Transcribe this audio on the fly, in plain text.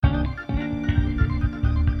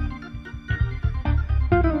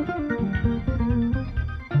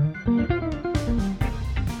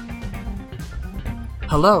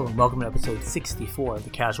Hello, and welcome to episode 64 of the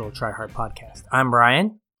Casual Tryhard Podcast. I'm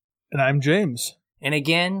Brian. And I'm James. And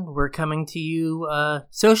again, we're coming to you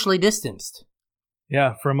socially distanced.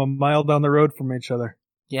 Yeah, from a mile down the road from each other.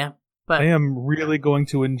 Yeah, but I am really going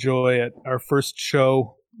to enjoy it, our first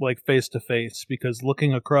show, like face-to-face, because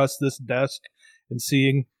looking across this desk and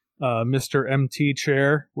seeing Mr. MT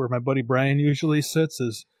chair, where my buddy Brian usually sits,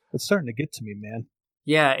 it's starting to get to me, man.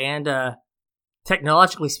 Yeah, and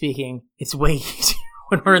technologically speaking, it's way easier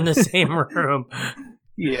when we're in the same room.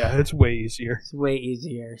 Yeah, it's way easier. It's way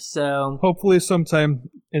easier. So hopefully sometime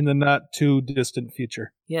in the not too distant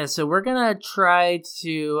future. Yeah, so we're going to try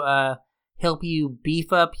to help you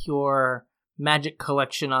beef up your Magic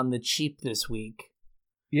collection on the cheap this week.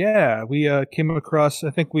 Yeah, we came across, I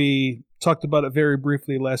think we talked about it very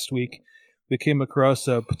briefly last week. We came across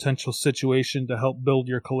a potential situation to help build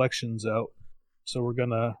your collections out. So we're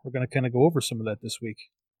gonna kind of go over some of that this week.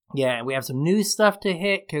 Yeah, and we have some new stuff to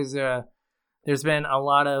hit because there's been a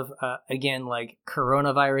lot of, again, like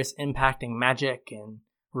coronavirus impacting Magic and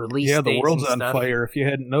release dates. Yeah, the world's and on stuff. fire if you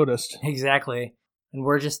hadn't noticed. Exactly. And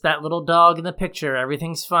we're just that little dog in the picture.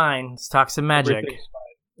 Everything's fine. Let's talk some Magic. Everything's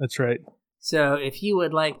fine. That's right. So if you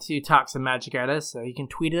would like to talk some Magic at us, you can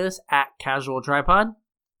tweet at us at Casual Tripod.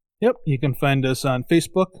 Yep, you can find us on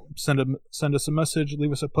Facebook. Send us a message,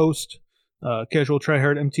 leave us a post. Casual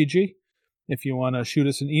Tryhard MTG. If you want to shoot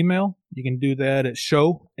us an email, you can do that at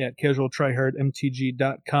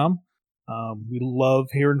show@casualtryhardmtg.com. We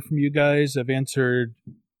love hearing from you guys. I've answered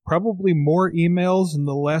probably more emails in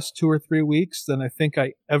the last 2 or 3 weeks than I think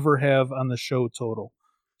I ever have on the show total.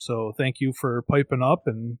 So thank you for piping up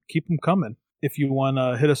and keep them coming. If you want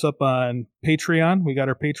to hit us up on Patreon, we got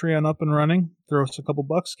our Patreon up and running. Throw us a couple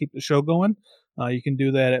bucks, keep the show going. You can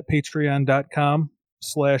do that at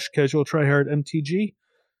patreon.com/casualtryhardmtg.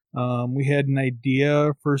 We had an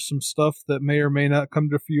idea for some stuff that may or may not come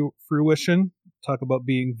to fruition. Talk about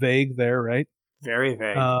being vague there, right? Very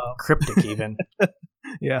vague. Cryptic even.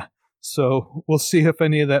 Yeah. So we'll see if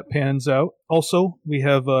any of that pans out. Also, we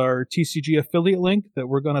have our TCG affiliate link that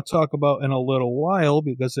we're going to talk about in a little while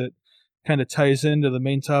because it kind of ties into the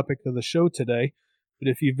main topic of the show today. But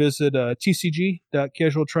if you visit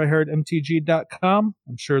tcg.casualtryhardmtg.com,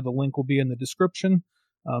 I'm sure the link will be in the description.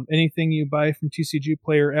 Anything you buy from TCG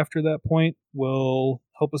Player after that point will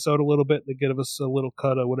help us out a little bit to give us a little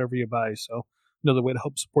cut of whatever you buy. So another way to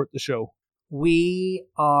help support the show. We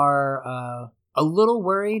are a little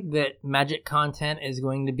worried that Magic content is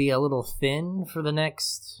going to be a little thin for the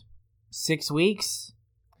next 6 weeks,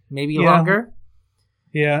 maybe longer.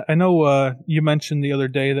 Yeah, I know you mentioned the other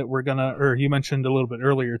day that you mentioned a little bit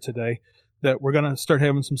earlier today that we're going to start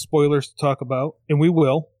having some spoilers to talk about, and we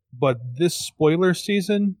will. But this spoiler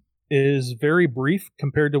season is very brief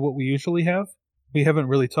compared to what we usually have. We haven't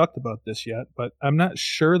really talked about this yet, but I'm not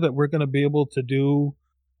sure that we're going to be able to do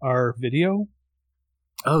our video.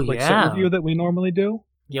 Set review that we normally do.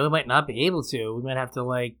 Yeah, we might not be able to. We might have to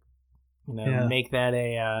make that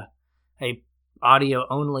a audio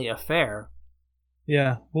only affair.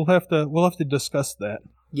 Yeah, we'll have to discuss that.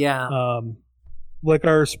 Yeah.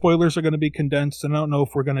 Our spoilers are going to be condensed, and I don't know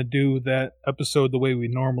if we're going to do that episode the way we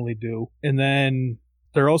normally do. And then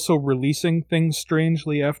they're also releasing things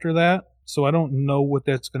strangely after that, so I don't know what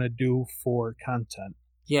that's going to do for content.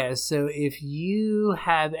 Yeah, so if you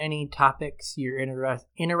have any topics you're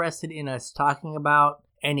interested in us talking about,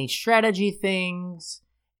 any strategy things,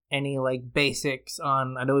 any basics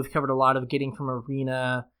on, I know we've covered a lot of getting from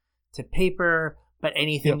arena to paper, but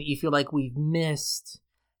anything that you feel like we've missed,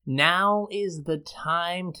 now is the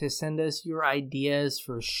time to send us your ideas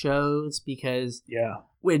for shows because,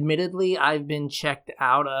 admittedly, I've been checked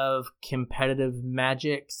out of competitive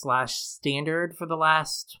Magic /Standard for the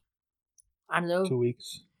last, 2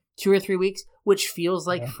 weeks. 2 or 3 weeks, which feels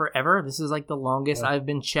like forever. This is the longest I've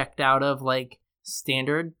been checked out of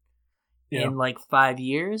Standard in 5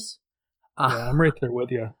 years. I'm right there with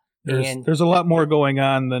you. There's a lot more going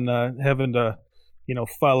on than having to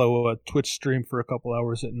follow a Twitch stream for a couple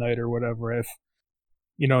hours at night or whatever.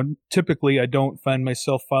 Typically I don't find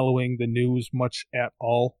myself following the news much at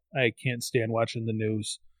all. I can't stand watching the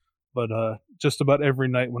news. But just about every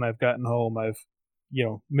night when I've gotten home, I've,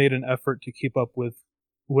 made an effort to keep up with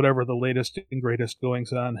whatever the latest and greatest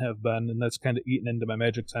goings on have been, and that's kind of eaten into my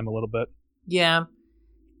Magic time a little bit. Yeah.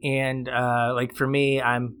 And for me,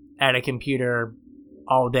 I'm at a computer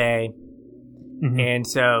all day. Mm-hmm. And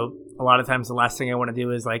so a lot of times the last thing I want to do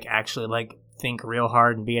is actually think real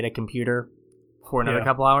hard and be at a computer for another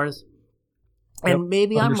couple hours. And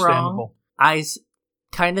maybe I'm wrong. I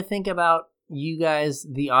kind of think about you guys,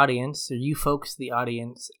 the audience, or you folks, the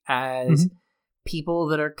audience, as people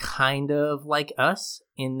that are kind of like us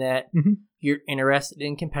in that you're interested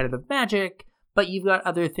in competitive Magic, but you've got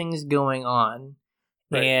other things going on.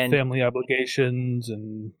 Right. And family obligations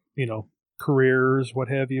and, careers, what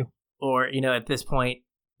have you. Or, at this point,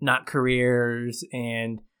 not careers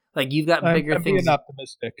and like you've got bigger things. I'm being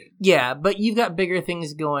optimistic. Yeah, but you've got bigger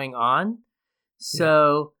things going on.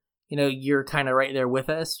 So, you're kind of right there with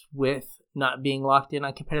us with not being locked in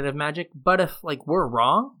on competitive Magic. But if like we're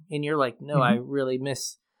wrong and you're like, no, I really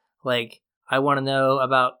miss, like, I want to know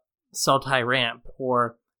about Sultai Ramp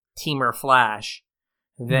or Temur Flash,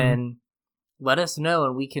 then let us know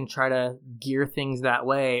and we can try to gear things that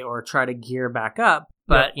way or try to gear back up.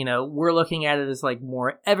 But, we're looking at it as like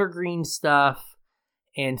more evergreen stuff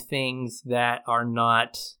and things that are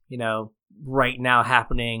not, right now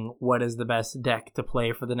happening. What is the best deck to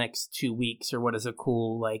play for the next 2 weeks, or what is a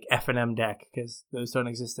cool like F&M deck, because those don't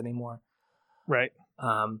exist anymore. Right.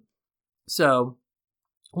 So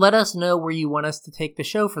let us know where you want us to take the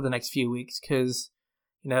show for the next few weeks, because,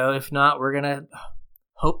 if not, we're going to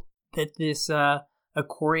hope that this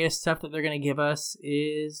Ikoria stuff that they're going to give us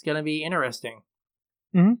is going to be interesting.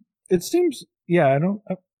 Mm-hmm. It seems,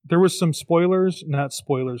 there was some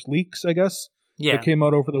leaks, I guess, that came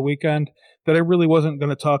out over the weekend that I really wasn't going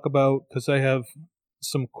to talk about because I have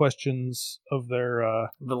some questions of their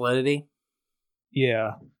validity.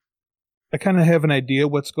 Yeah. I kind of have an idea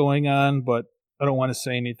what's going on, but I don't want to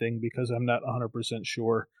say anything because I'm not 100%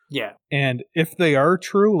 sure. Yeah. And if they are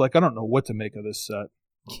true, like, I don't know what to make of this set.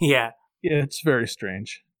 Yeah. Yeah, it's very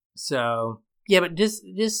strange. So, yeah, but just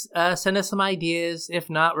send us some ideas. If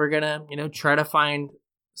not, we're going to, try to find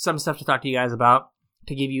some stuff to talk to you guys about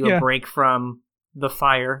to give you a break from the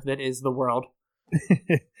fire that is the world.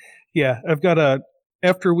 Yeah, I've got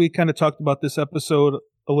after we kind of talked about this episode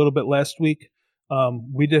a little bit last week,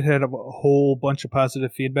 we did have a whole bunch of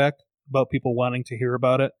positive feedback about people wanting to hear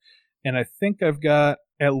about it. And I think I've got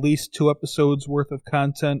at least 2 episodes worth of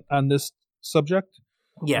content on this subject.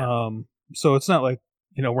 Yeah. So it's not like,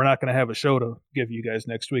 we're not going to have a show to give you guys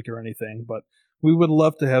next week or anything, but we would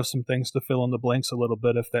love to have some things to fill in the blanks a little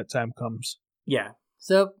bit if that time comes. Yeah.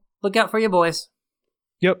 So look out for you boys.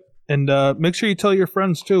 Yep. And make sure you tell your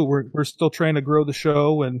friends too. We're still trying to grow the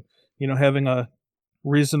show, and having a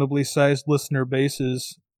reasonably sized listener base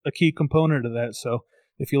is a key component of that. So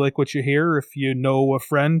if you like what you hear, if you know a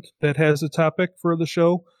friend that has a topic for the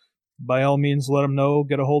show, by all means let them know,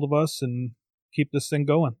 get a hold of us, and keep this thing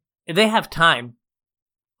going. If they have time,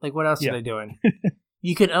 like what else are they doing?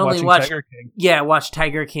 You can only watch Tiger King. Yeah, watch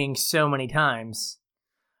Tiger King so many times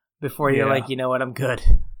before you're like, you know what, I'm good.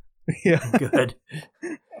 Yeah. I'm good.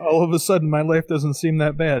 All of a sudden, my life doesn't seem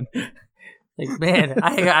that bad. Like, man,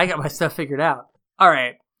 I got my stuff figured out. All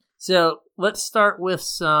right. So let's start with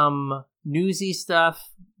some newsy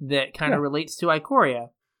stuff that kind of relates to Ikoria.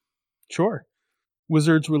 Sure.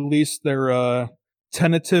 Wizards released their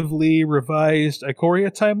tentatively revised Ikoria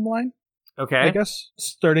timeline. Okay. I guess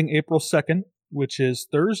starting April 2nd, which is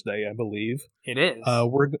Thursday, I believe. It is.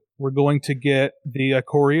 We're going to get the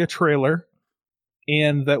Ikoria trailer,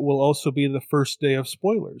 and that will also be the first day of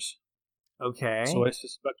spoilers. Okay. So I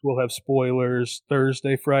suspect we'll have spoilers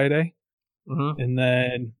Thursday, Friday. Mm-hmm. And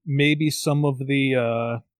then maybe some of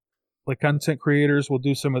the content creators will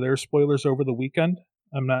do some of their spoilers over the weekend.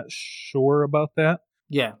 I'm not sure about that.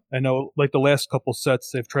 Yeah. I know, like, the last couple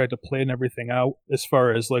sets, they've tried to plan everything out as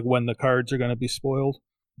far as, like, when the cards are going to be spoiled.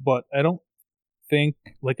 But I don't think,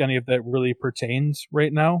 like, any of that really pertains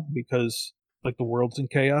right now because, like, the world's in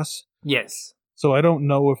chaos. Yes. So I don't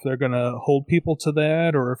know if they're going to hold people to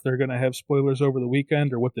that or if they're going to have spoilers over the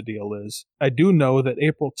weekend or what the deal is. I do know that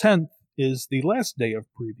April 10th is the last day of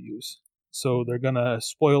previews. So they're going to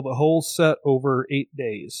spoil the whole set over 8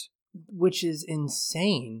 days. Which is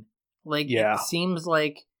insane. Like, yeah. It seems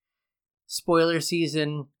like spoiler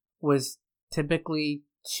season was typically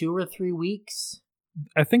 2 or 3 weeks.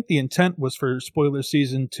 I think the intent was for spoiler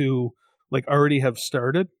season to, like, already have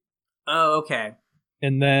started. Oh, okay.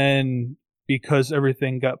 And then because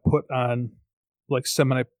everything got put on, like,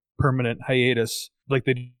 semi-permanent hiatus, like,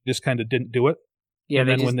 they just kind of didn't do it. Yeah. And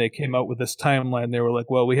then when they came out with this timeline, they were like,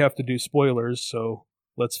 well, we have to do spoilers, so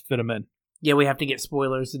let's fit them in. Yeah, we have to get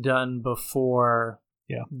spoilers done before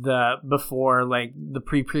the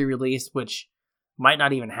pre-release, which might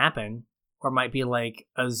not even happen, or might be like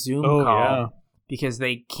a Zoom call because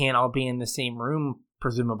they can't all be in the same room,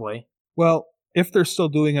 presumably. Well, if they're still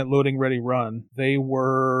doing it Loading Ready Run, they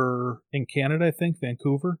were in Canada, I think,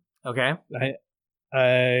 Vancouver. Okay.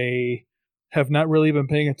 I have not really been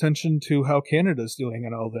paying attention to how Canada's doing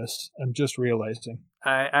in all this. I'm just realizing.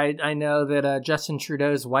 I know that Justin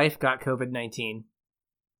Trudeau's wife got COVID-19.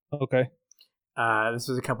 Okay. This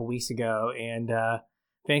was a couple weeks ago, and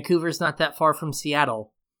Vancouver's not that far from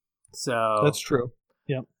Seattle, so that's true.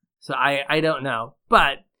 Yeah. So I don't know,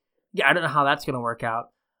 but yeah, I don't know how that's going to work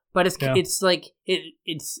out. But it's like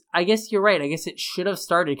it's. I guess you're right. I guess it should have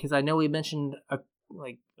started because I know we mentioned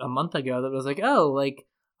a month ago that was like, oh, like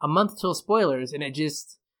a month till spoilers, and it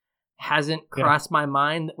just hasn't crossed my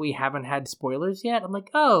mind that we haven't had spoilers yet. I'm like,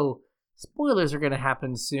 oh, spoilers are going to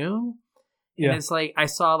happen soon. And it's like, I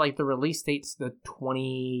saw like the release date's the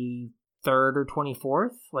 23rd or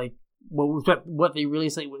 24th, like what the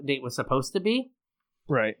release date was supposed to be.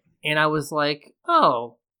 Right. And I was like,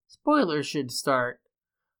 oh, spoilers should start.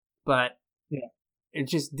 But it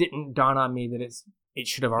just didn't dawn on me that it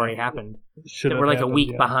should have already happened. That we're like a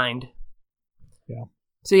week behind. Yeah.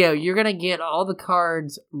 So yeah, you're going to get all the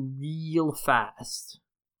cards real fast.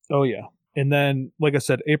 Oh yeah. And then, like I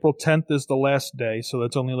said, April 10th is the last day, so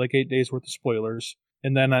that's only like 8 days worth of spoilers.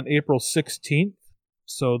 And then on April 16th,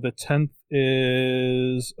 so the 10th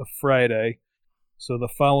is a Friday, so the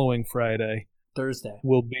following Friday... Thursday.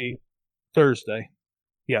 Will be Thursday.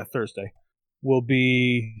 Yeah, Thursday. Will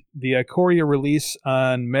be the Ikoria release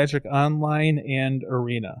on Magic Online and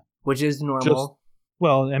Arena. Which is normal.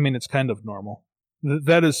 Well, I mean, it's kind of normal.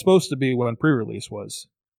 That is supposed to be when pre-release was.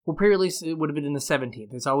 Well, pre-release it would have been in the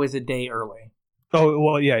 17th. It's always a day early. Oh,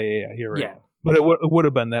 well, yeah, you're right. Yeah. But it would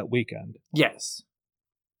have been that weekend. Yes.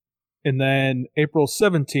 And then April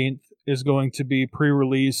 17th is going to be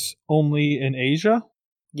pre-release only in Asia.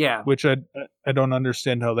 Yeah. Which I don't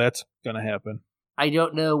understand how that's going to happen. I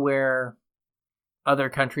don't know where other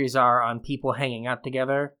countries are on people hanging out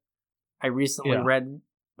together. I recently read,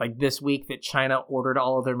 like this week, that China ordered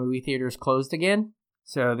all of their movie theaters closed again.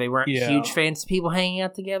 So they weren't huge fans of people hanging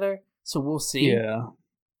out together. So we'll see. Yeah.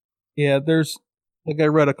 Yeah, there's, like I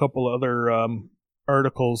read a couple other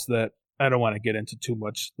articles that I don't want to get into too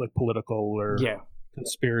much, like political or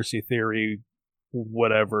conspiracy theory,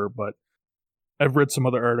 whatever, but I've read some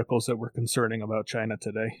other articles that were concerning about China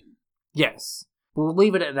today. Yes. We'll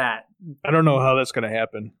leave it at that. I don't know how that's going to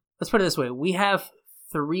happen. Let's put it this way. We have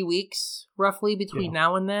 3 weeks, roughly, between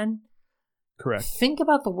now and then. Correct. Think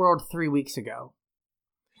about the world 3 weeks ago.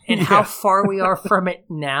 And how far we are from it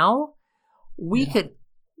now. We could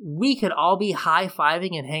all be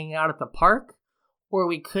high-fiving and hanging out at the park, or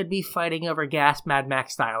we could be fighting over gas Mad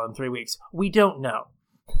Max style in 3 weeks. We don't know.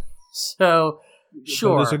 So,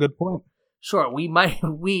 sure. That's a good point. Sure,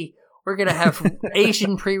 we're going to have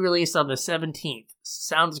Asian pre-release on the 17th.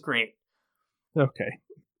 Sounds great. Okay.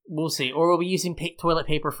 We'll see. Or we'll be using toilet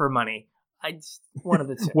paper for money. One of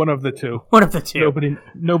the two. One of the two. One of the two.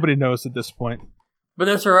 Nobody knows at this point. But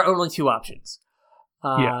those are our only two options.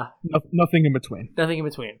 Nothing in between. Nothing in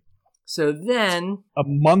between. So then... A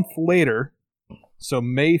month later, so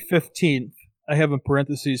May 15th, I have in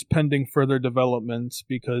parentheses pending further developments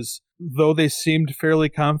because though they seemed fairly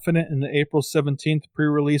confident in the April 17th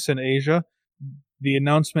pre-release in Asia, the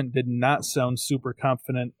announcement did not sound super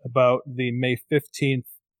confident about the May 15th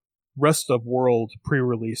rest of world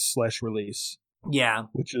pre-release/release. Yeah.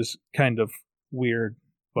 Which is kind of weird,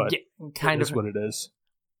 but it is what it is.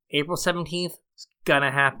 April 17th is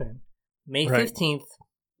gonna happen. May 15th,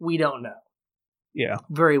 we don't know. Yeah.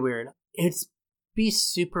 Very weird. It's be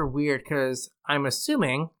super weird because I'm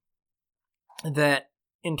assuming that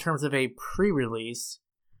in terms of a pre-release,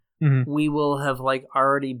 we will have like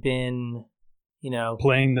already been,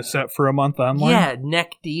 playing the set for a month online. Yeah,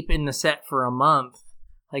 neck deep in the set for a month.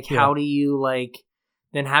 Like, how do you like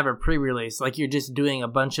then have a pre-release? Like, you're just doing a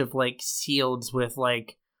bunch of like sealeds with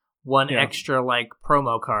like one extra like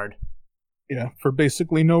promo card. Yeah, for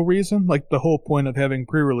basically no reason. Like the whole point of having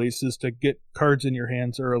pre-release is to get cards in your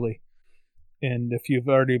hands early. And if you've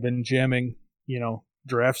already been jamming,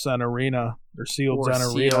 drafts on Arena or sealeds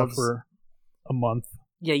on Arena for a month.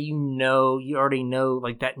 Yeah, you already know,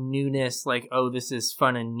 like, that newness, like, oh, this is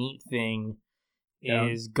fun and neat thing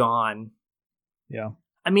is gone. Yeah.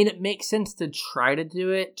 I mean, it makes sense to try to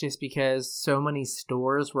do it just because so many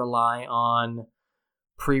stores rely on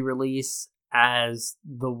pre-release as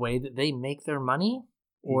the way that they make their money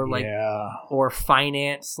or, like, or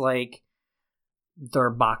finance, like,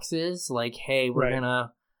 their boxes. Like, hey, we're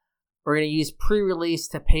gonna use pre-release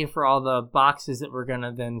to pay for all the boxes that we're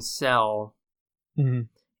gonna then sell. Mm-hmm.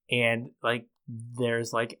 And like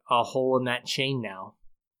there's like a hole in that chain now.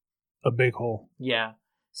 A big hole. Yeah.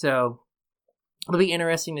 So it'll be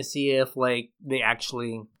interesting to see if like if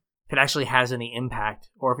it actually has any impact,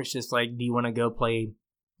 or if it's just like, do you want to go play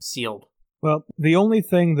sealed? Well, the only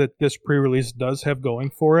thing that this pre-release does have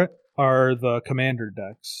going for it are the Commander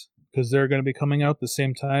decks. Because they're going to be coming out the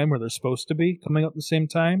same time, or they're supposed to be coming out the same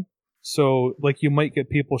time. So, like, you might get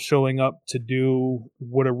people showing up to do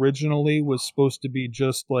what originally was supposed to be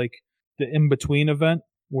just like the in-between event,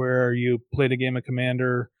 where you played a game of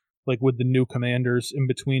Commander, like with the new commanders in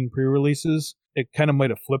between pre-releases. It kind of might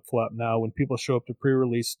have flip-flopped now when people show up to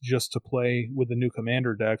pre-release just to play with the new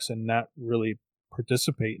Commander decks and not really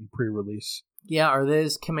participate in pre-release. Yeah, are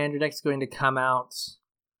those Commander decks going to come out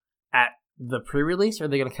at the pre-release, or are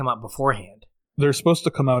they going to come out beforehand? They're supposed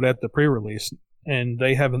to come out at the pre-release, and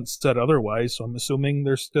they haven't said otherwise, so I'm assuming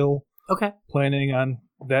they're still planning on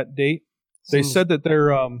that date. They said that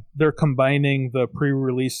they're combining the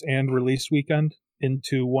pre-release and release weekend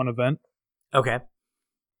into one event. Okay.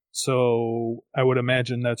 So I would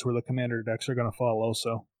imagine that's where the Commander decks are going to fall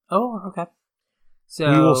also. Oh, okay.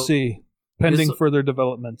 So we will see, pending further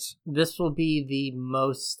developments. This will be the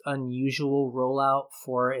most unusual rollout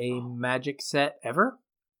for a Magic set ever?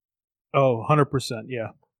 Oh, 100%, yeah.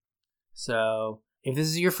 So, if this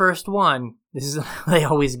is your first one, this is how they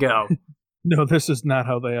always go. No, this is not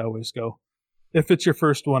how they always go. If it's your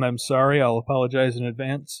first one, I'm sorry. I'll apologize in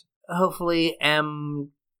advance. Hopefully M21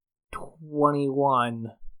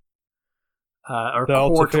 or the Core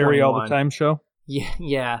Alta Fairy All the Time show?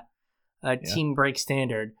 Yeah. Team Break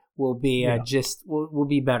Standard will be will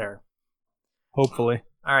be better. Hopefully.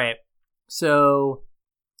 All right. So,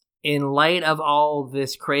 in light of all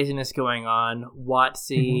this craziness going on,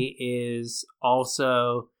 WotC is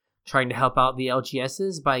also trying to help out the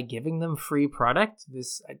LGSs by giving them free product.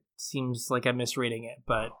 This seems like I'm misreading it,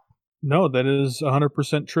 but... No, that is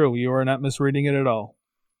 100% true. You are not misreading it at all.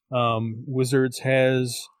 Wizards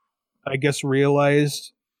has, I guess,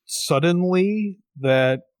 realized suddenly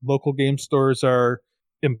that local game stores are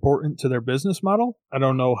important to their business model. I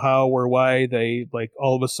don't know how or why they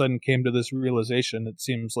all of a sudden came to this realization. It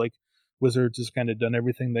seems like Wizards has kind of done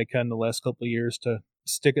everything they can the last couple of years to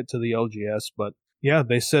stick it to the LGS, but yeah,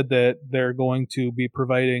 they said that they're going to be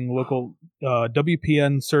providing local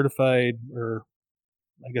WPN certified, or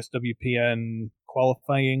I guess WPN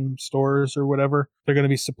qualifying stores or whatever. They're going to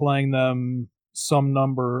be supplying them some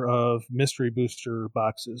number of mystery booster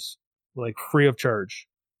boxes, free of charge.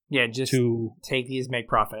 Yeah, just to take these, make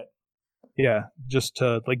profit. Yeah, just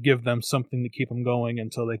to give them something to keep them going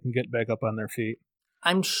until they can get back up on their feet.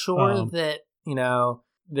 I'm sure that,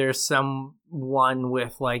 there's someone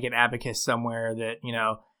with an abacus somewhere that,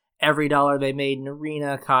 every dollar they made in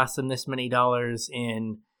Arena cost them this many dollars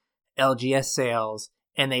in LGS sales,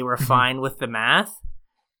 and they were fine with the math.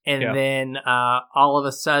 And then all of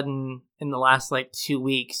a sudden, in the last 2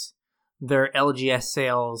 weeks, their LGS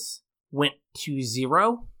sales went to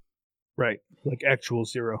zero. Right, actual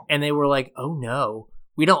zero. And they were like, oh no,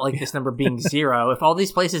 we don't like this number being zero. If all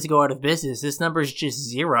these places go out of business, this number is just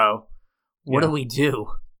zero. What do we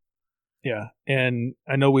do? Yeah, and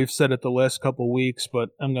I know we've said it the last couple weeks, but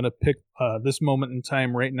I'm going to pick this moment in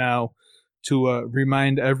time right now to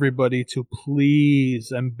remind everybody to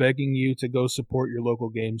please, I'm begging you to go support your local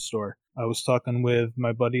game store. I was talking with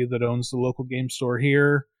my buddy that owns the local game store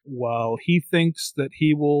here. While he thinks that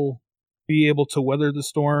he will be able to weather the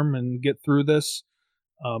storm and get through this,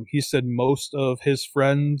 he said most of his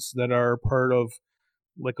friends that are part of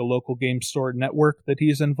a local game store network that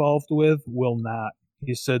he's involved with will not.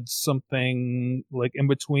 He said something in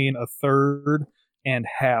between a third and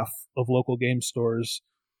half of local game stores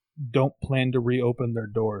don't plan to reopen their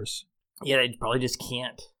doors. Yeah, they probably just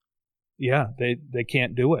can't. Yeah, they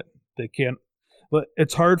can't do it. They can't. But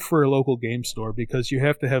it's hard for a local game store because you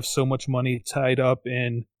have to have so much money tied up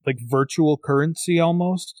in virtual currency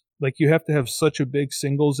almost. You have to have such a big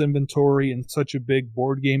singles inventory and such a big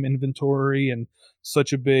board game inventory and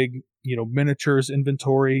such a big, miniatures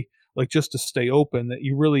inventory, just to stay open, that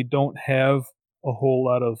you really don't have a whole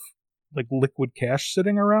lot of liquid cash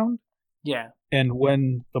sitting around. Yeah. And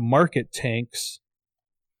when the market tanks,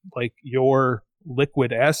 your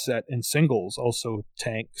liquid asset in singles also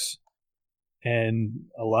tanks. And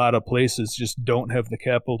a lot of places just don't have the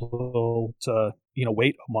capital to,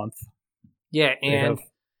 wait a month. Yeah, and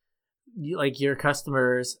your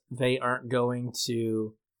customers, they aren't going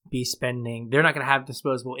to be spending, they're not going to have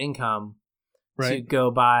disposable income to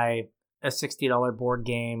go buy a $60 board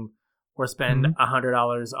game or spend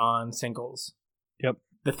 $100 on singles. Yep.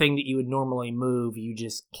 The thing that you would normally move, you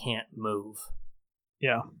just can't move.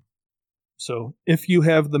 Yeah. So if you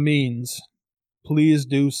have the means, please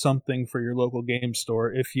do something for your local game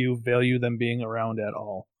store if you value them being around at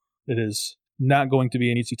all. It is not going to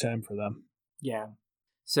be an easy time for them. Yeah.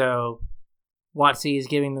 So WotC is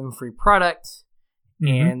giving them free product,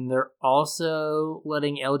 and they're also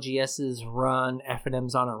letting LGSs run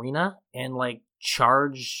FNMs on Arena and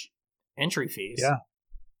charge entry fees. Yeah.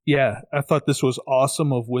 Yeah, I thought this was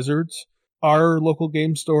awesome of Wizards. Our local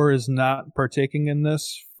game store is not partaking in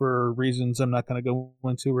this for reasons I'm not going to go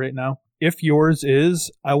into right now. If yours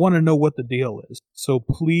is, I want to know what the deal is. So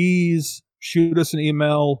please shoot us an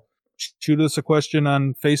email, shoot us a question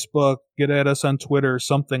on Facebook, get at us on Twitter,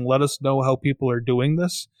 something. Let us know how people are doing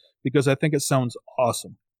this, because I think it sounds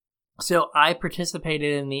awesome. So I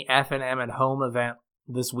participated in the F&M at Home event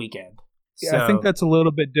this weekend. Yeah, I think that's a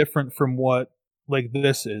little bit different from what like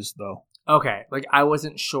this is, though. Okay, like I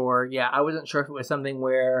wasn't sure. Yeah, I wasn't sure if it was something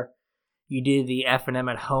where you did the F&M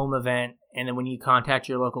at Home event, and then when you contact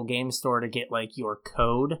your local game store to get like your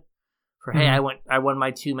code for, hey, I won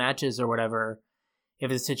my 2 matches or whatever. If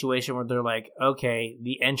it's a situation where they're like, okay,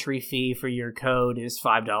 the entry fee for your code is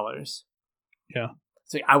 $5. Yeah.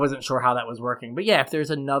 So I wasn't sure how that was working, but yeah, if there's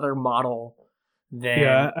another model,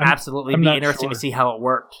 then absolutely be interesting to see how it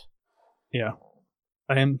worked. Yeah.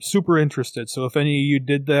 I am super interested. So if any of you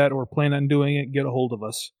did that or plan on doing it, get a hold of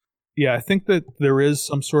us. Yeah, I think that there is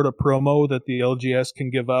some sort of promo that the LGS can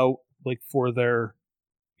give out, like for their,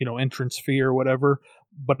 entrance fee or whatever.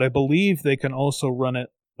 But I believe they can also run it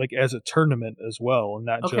like as a tournament as well, and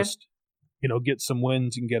not just, get some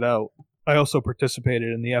wins and get out. I also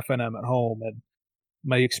participated in the F&M at Home, and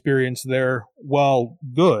my experience there, while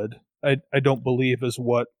good, I don't believe is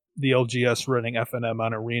what the LGS running F&M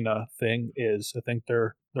on Arena thing is. I think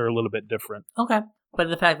they're a little bit different. Okay. But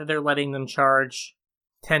the fact that they're letting them charge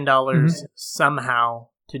 $10 somehow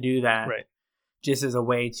to do that, right, just as a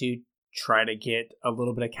way to try to get a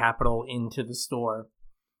little bit of capital into the store,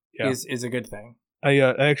 is a good thing. I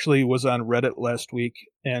actually was on Reddit last week,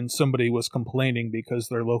 and somebody was complaining because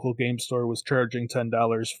their local game store was charging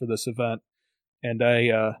 $10 for this event, and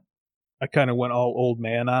I kind of went all old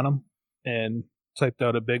man on them and typed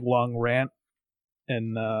out a big long rant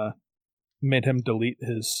and made him delete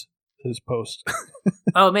his post.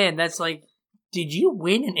 Oh man, that's like, did you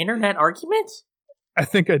win an internet argument? I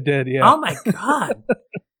think I did, yeah. Oh my god.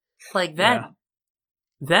 Like that. Yeah.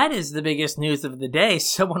 That is the biggest news of the day.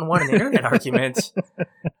 Someone won an internet argument.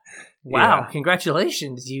 Wow,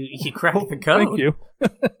 Congratulations. You cracked the code. Thank you.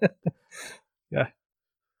 Yeah.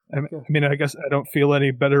 I mean, I guess I don't feel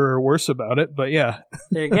any better or worse about it, but yeah.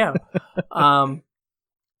 There you go.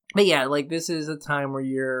 But yeah, like this is a time where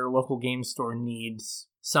your local game store needs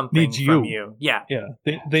something from you. Yeah. Yeah.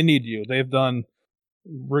 They need you. They've done,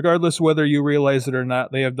 regardless whether you realize it or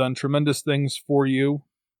not, they have done tremendous things for you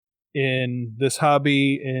in this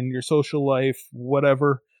hobby, in your social life,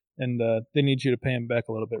 whatever. And they need you to pay them back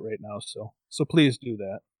a little bit right now. So please do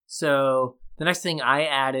that. So the next thing I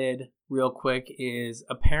added real quick is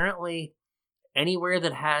apparently anywhere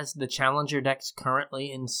that has the Challenger decks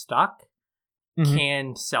currently in stock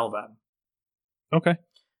can sell them. Okay.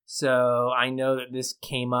 So I know that this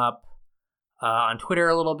came up on Twitter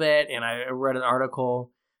a little bit, and I read an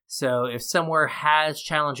article. So if somewhere has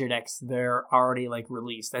Challenger decks, they're already like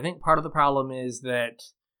released. I think part of the problem is that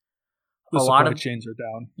the supply chains are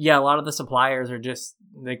down. Yeah, a lot of the suppliers are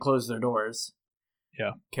they close their doors.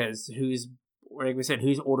 Yeah. Because like we said,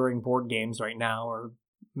 who's ordering board games right now or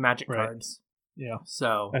Magic cards? Yeah.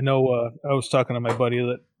 So I know I was talking to my buddy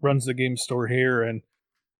that runs the game store here, and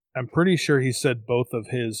I'm pretty sure he said both of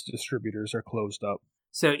his distributors are closed up.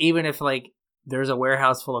 So even if like there's a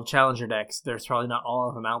warehouse full of Challenger decks, there's probably not all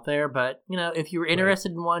of them out there. But if you're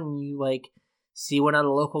interested in one, and you like see one at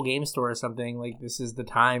a local game store or something, like this is the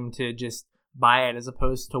time to just buy it as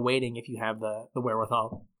opposed to waiting if you have the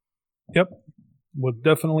wherewithal. Yep. Would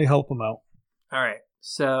definitely help them out. All right.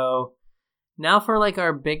 So now for like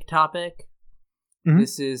our big topic.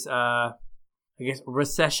 This is I guess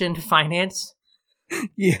recession finance.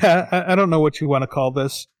 Yeah, I don't know what you want to call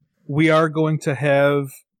this. We are going to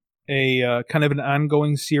have a kind of an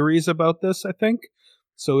ongoing series about this, I think.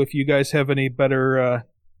 So if you guys have any better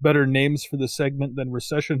names for the segment than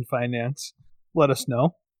recession finance, let us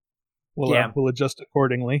know. We'll adjust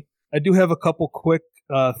accordingly. I do have a couple quick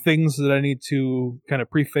things that I need to kind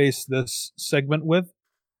of preface this segment with.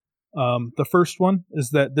 The first one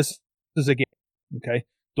is that this is a game. Okay,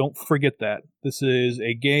 don't forget that. This is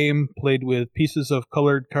a game played with pieces of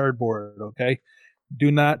colored cardboard, okay?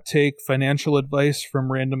 Do not take financial advice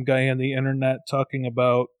from random guy on the internet talking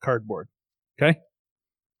about cardboard, okay?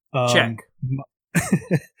 Check.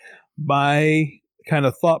 My kind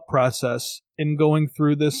of thought process in going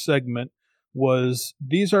through this segment was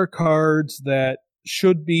these are cards that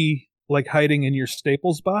should be like hiding in your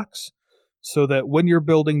Staples box so that when you're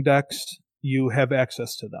building decks, you have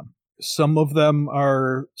access to them. Some of them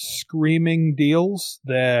are screaming deals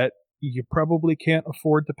that you probably can't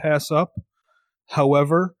afford to pass up.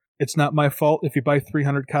 However, it's not my fault if you buy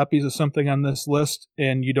 300 copies of something on this list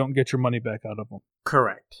and you don't get your money back out of them.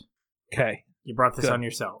 Correct. Okay. You brought this on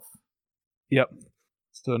yourself. Yep.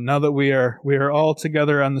 So now that we are all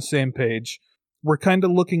together on the same page, we're kind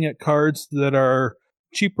of looking at cards that are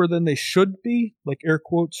cheaper than they should be, like air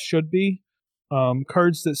quotes should be.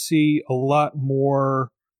 Cards that see a lot more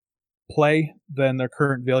play than their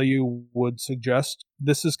current value would suggest.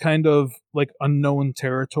 This is kind of like unknown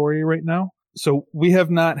territory right now. So we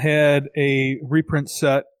have not had a reprint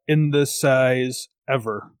set in this size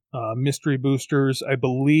ever. Mystery Boosters, I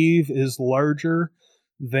believe, is larger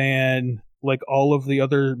than like all of the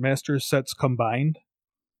other Masters sets combined.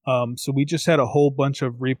 So we just had a whole bunch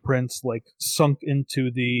of reprints like sunk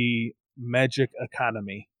into the Magic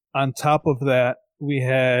economy. On top of that, we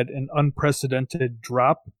had an unprecedented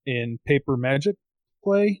drop in paper Magic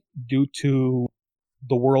play due to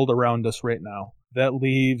the world around us right now. That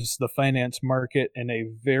leaves the finance market in a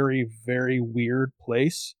very, very weird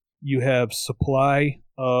place. You have supply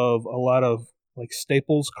of a lot of like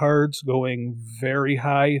Staples cards going very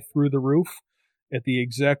high through the roof at the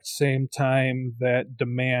exact same time that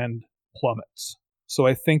demand plummets. So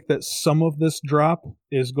I think that some of this drop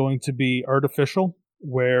is going to be artificial,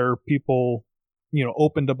 where people,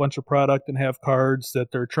 opened a bunch of product and have cards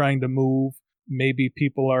that they're trying to move. Maybe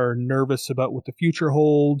people are nervous about what the future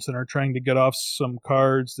holds and are trying to get off some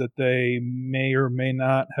cards that they may or may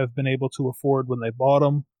not have been able to afford when they bought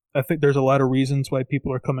them. I think there's a lot of reasons why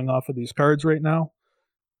people are coming off of these cards right now.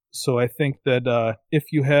 So I think that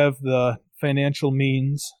if you have the financial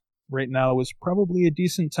means, right now is probably a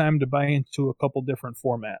decent time to buy into a couple different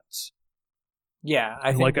formats. Yeah,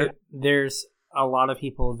 I think there's a lot of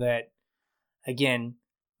people that, again,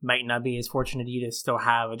 might not be as fortunate to still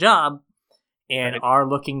have a job and are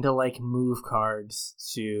looking to like move cards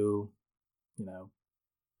to,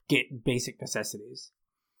 get basic necessities.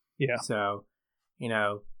 Yeah. So,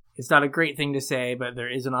 it's not a great thing to say, but there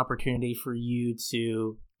is an opportunity for you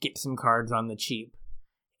to get some cards on the cheap.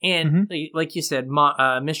 And like you said,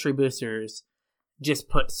 Mystery Boosters just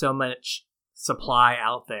put so much supply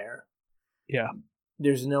out there. Yeah.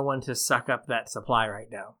 There's no one to suck up that supply right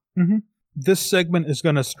now. Mm-hmm. This segment is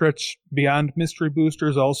going to stretch beyond Mystery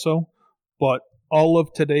Boosters also, but all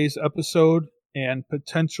of today's episode and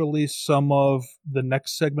potentially some of the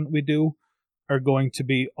next segment we do are going to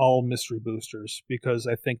be all Mystery Boosters, because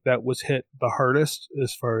I think that was hit the hardest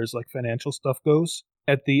as far as like financial stuff goes.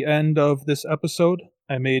 At the end of this episode,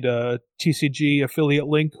 I made a TCG affiliate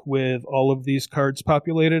link with all of these cards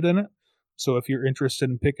populated in it. So if you're interested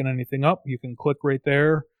in picking anything up, you can click right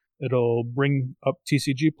there. It'll bring up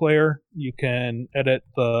TCG Player. You can edit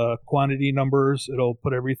the quantity numbers. It'll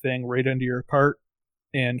put everything right into your cart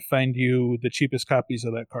and find you the cheapest copies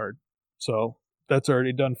of that card. So that's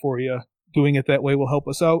already done for you. Doing it that way will help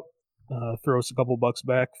us out. Throw us a couple bucks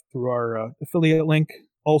back through our affiliate link.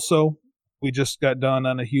 Also, we just got done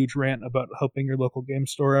on a huge rant about helping your local game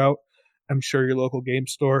store out. I'm sure your local game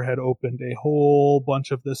store had opened a whole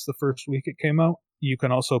bunch of this the first week it came out. You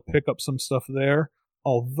can also pick up some stuff there.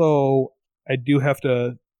 Although I do have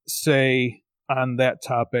to say on that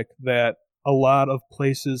topic that a lot of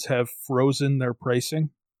places have frozen their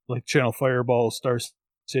pricing, like Channel Fireball, Star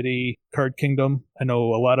City, Card Kingdom. I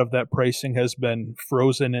know a lot of that pricing has been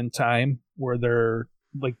frozen in time, where they're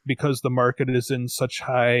like, because the market is in such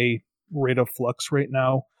high rate of flux right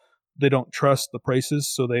now, they don't trust the prices,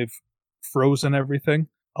 so they've frozen everything.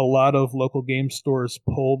 A lot of local game stores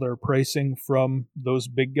pull their pricing from those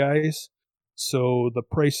big guys, so the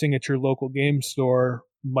pricing at your local game store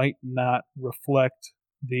might not reflect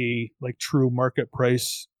the like true market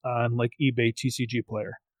price on like eBay TCG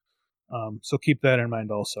Player. So keep that in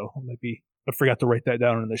mind also. Maybe I forgot to write that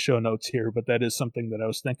down in the show notes here, but that is something that I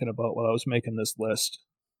was thinking about while I was making this list.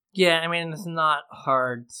 Yeah, I mean, it's not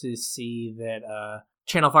hard to see that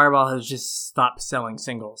Channel Fireball has just stopped selling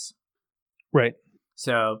singles. Right.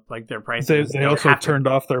 So, like, their prices... They also turned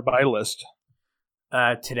off their buy list.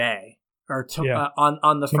 Today. Or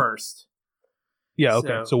on the 1st. Yeah,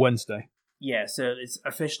 okay. So Wednesday. Yeah, so it's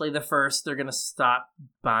officially the 1st. They're going to stop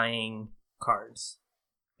buying cards.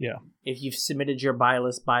 Yeah. If you've submitted your buy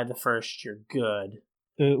list by the 1st, you're good.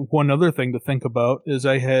 One other thing to think about is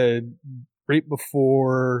I had... right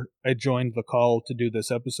before I joined the call to do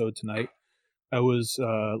this episode tonight, I was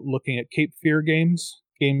looking at Cape Fear Games,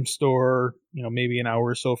 game store, maybe an hour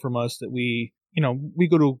or so from us that we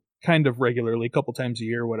go to kind of regularly, a couple times a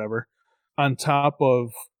year, whatever. On top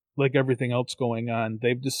of like everything else going on,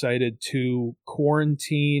 they've decided to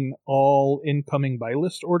quarantine all incoming buy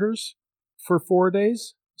list orders for 4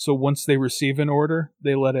 days. So once they receive an order,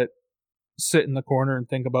 they let it sit in the corner and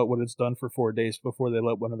think about what it's done for 4 days before they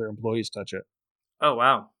let one of their employees touch it. Oh,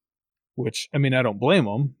 wow. Which, I mean, I don't blame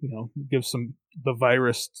them. Give the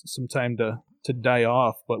virus some time to die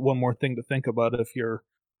off. But one more thing to think about if you're,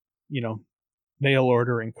 mail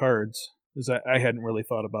ordering cards is that I hadn't really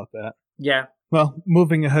thought about that. Yeah. Well,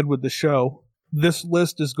 moving ahead with the show, this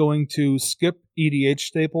list is going to skip EDH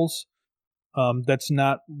staples. That's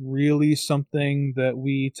not really something that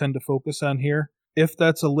we tend to focus on here. If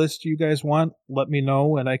that's a list you guys want, let me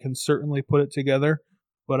know, and I can certainly put it together.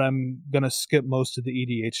 But I'm going to skip most of the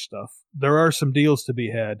EDH stuff. There are some deals to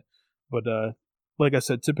be had, but like I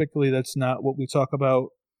said, typically that's not what we talk about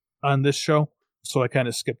on this show, so I kind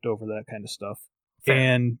of skipped over that kind of stuff. Fair.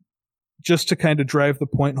 And just to kind of drive the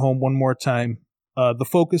point home one more time, the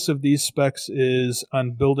focus of these specs is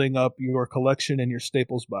on building up your collection in your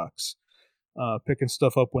staples box, picking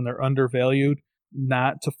stuff up when they're undervalued,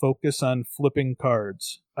 not to focus on flipping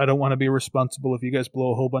cards. I don't want to be responsible if you guys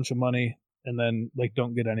blow a whole bunch of money and then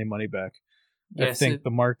don't get any money back. Yes, I think the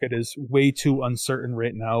market is way too uncertain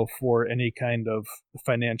right now for any kind of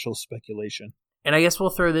financial speculation. And I guess we'll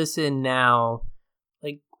throw this in now.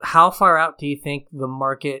 How far out do you think the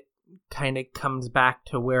market kind of comes back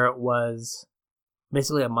to where it was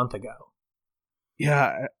basically a month ago?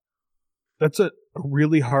 Yeah, that's a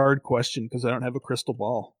really hard question because I don't have a crystal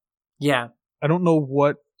ball. Yeah. I don't know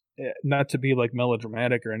what, not to be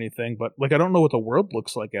melodramatic or anything, but I don't know what the world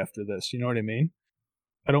looks like after this. You know what I mean?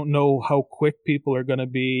 I don't know how quick people are going to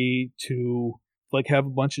be to have a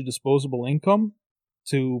bunch of disposable income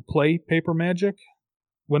to play Paper Magic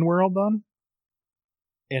when we're all done.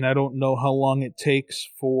 And I don't know how long it takes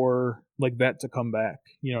for that to come back.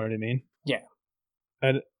 You know what I mean? Yeah.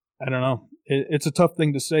 I don't know. It's a tough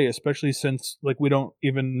thing to say, especially since we don't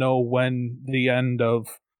even know when the end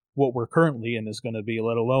of what we're currently in is going to be,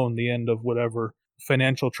 let alone the end of whatever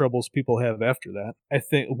financial troubles people have after that. I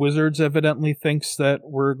think Wizards evidently thinks that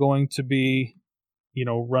we're going to be,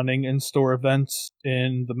 running in-store events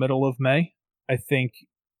in the middle of May. I think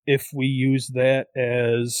if we use that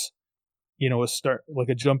as, a start,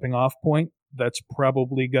 a jumping off point, that's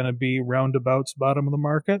probably going to be roundabouts bottom of the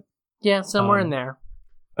market. Yeah, somewhere in there.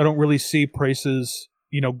 I don't really see prices,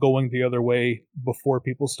 going the other way before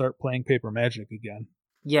people start playing Paper Magic again.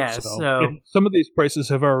 Yeah, so some of these prices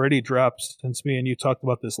have already dropped since me and you talked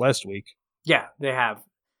about this last week. Yeah, they have.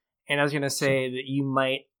 And I was going to say that you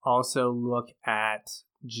might also look at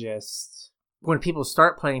just when people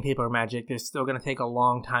start playing Paper Magic, they're still going to take a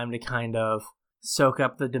long time to kind of soak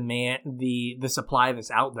up the demand, the supply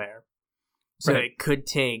that's out there. So It could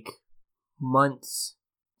take months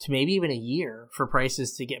to maybe even a year for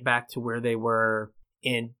prices to get back to where they were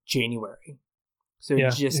in January. So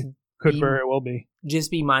yeah, it could very well be.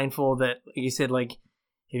 Just be mindful that, like you said, if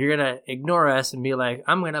you're going to ignore us and be like,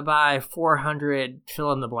 I'm going to buy 400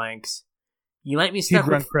 fill in the blanks, you might be stuck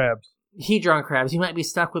with Hedron crabs. You might be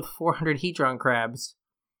stuck with 400 Hedron crabs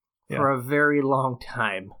for a very long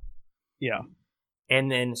time. Yeah.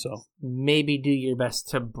 And then maybe do your best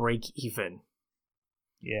to break even.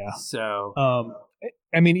 Yeah. So,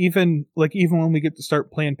 I mean, even when we get to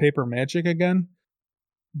start playing Paper Magic again,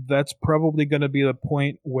 that's probably going to be the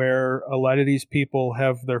point where a lot of these people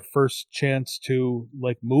have their first chance to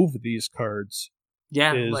move these cards.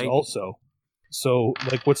 Yeah, also. So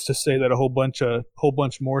what's to say that a whole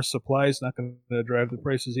bunch more supply is not going to drive the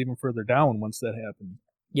prices even further down once that happens?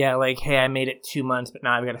 Yeah, hey, I made it 2 months, but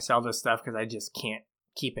now I've got to sell this stuff because I just can't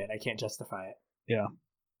keep it. I can't justify it. Yeah.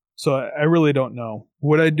 So I really don't know.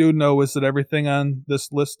 What I do know is that everything on this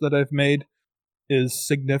list that I've made is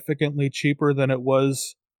significantly cheaper than it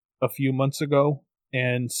was a few months ago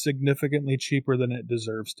and significantly cheaper than it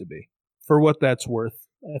deserves to be. For what that's worth,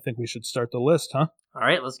 I think we should start the list, huh? All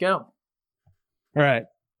right, let's go. All right.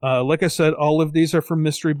 Like I said, all of these are from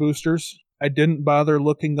Mystery Boosters. I didn't bother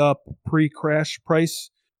looking up pre-crash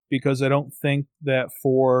price because I don't think that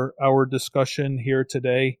for our discussion here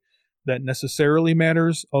today that necessarily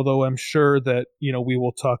matters, although I'm sure that, we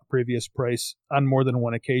will talk previous price on more than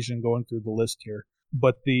one occasion going through the list here.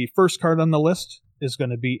 But the first card on the list is going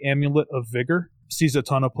to be Amulet of Vigor. Sees a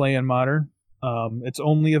ton of play in Modern. It's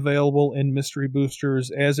only available in Mystery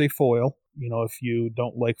Boosters as a foil. If you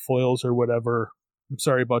don't like foils or whatever, I'm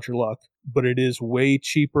sorry about your luck. But it is way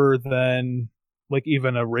cheaper than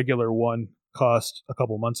even a regular one cost a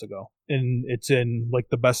couple months ago. And it's in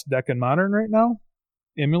the best deck in Modern right now,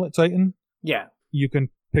 Amulet Titan. Yeah. You can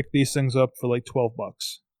pick these things up for $12.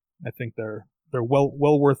 I think they're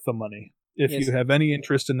well worth the money if you have any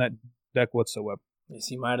interest in that deck whatsoever.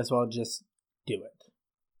 Yes, you might as well just do it.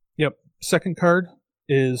 Yep. Second card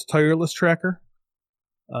is Tireless Tracker.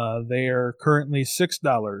 They are currently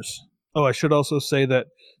 $6. Oh, I should also say that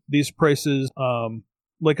these prices,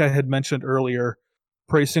 like I had mentioned earlier,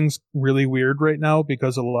 pricing's really weird right now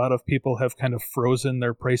because a lot of people have kind of frozen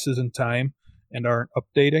their prices in time and aren't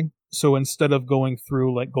updating. So instead of going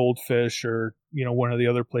through like Goldfish or, one of the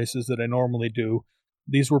other places that I normally do,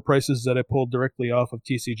 these were prices that I pulled directly off of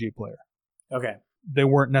TCG Player. Okay. They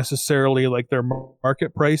weren't necessarily like their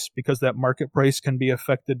market price because that market price can be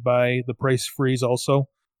affected by the price freeze also.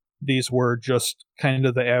 These were just kind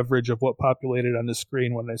of the average of what populated on the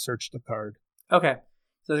screen when I searched the card. Okay.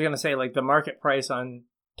 So I was going to say, like, the market price on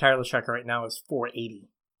Tireless Tracker right now is $480.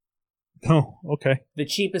 Oh, okay. The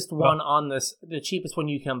cheapest one the cheapest one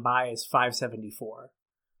you can buy is $574.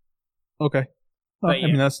 Okay. Well, I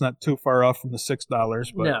mean, that's not too far off from the $6,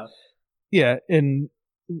 but no. Yeah, and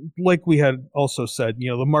like we had also said,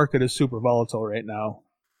 the market is super volatile right now.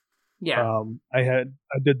 Yeah. I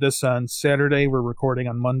did this on Saturday. We're recording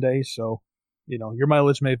on Monday, so your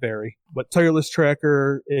mileage may vary. But Tireless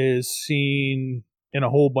Tracker is seen in a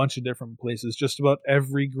whole bunch of different places. Just about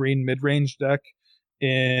every green mid-range deck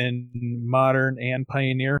in Modern and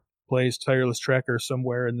Pioneer plays Tireless Tracker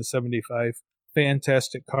somewhere in the 75.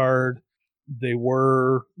 Fantastic card. They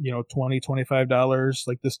were, $20, $25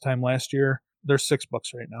 like this time last year. They're $6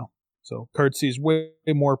 right now. So card sees way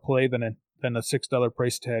more play than a $6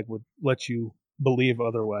 price tag would let you believe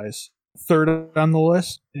otherwise. Third on the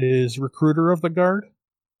list is Recruiter of the Guard.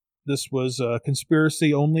 This was a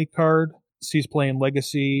conspiracy-only card. Sees play in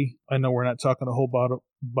Legacy. I know we're not talking a whole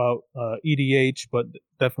about EDH, but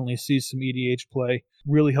definitely sees some EDH play.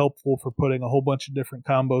 Really helpful for putting a whole bunch of different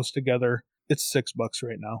combos together. It's $6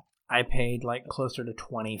 right now. I paid like closer to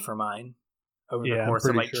 20 for mine over the course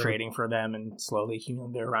of trading for them and slowly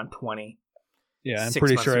accumulating. They're around 20. Yeah, I'm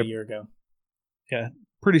pretty sure a year ago. Yeah,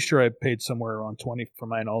 pretty sure I paid somewhere around 20 for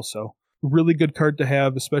mine also. Really good card to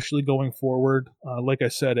have, especially going forward. Like I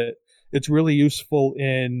said, it's really useful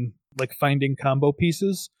in like finding combo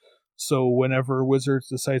pieces. So whenever Wizards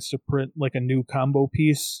decides to print like a new combo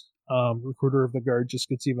piece, Recruiter of the Guard just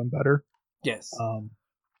gets even better. Yes.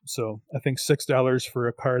 So I think $6 for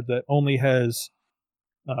a card that only has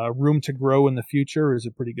room to grow in the future is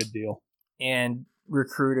a pretty good deal. And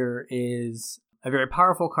Recruiter is a very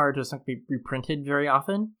powerful card, just not be reprinted very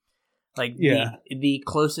often. Like the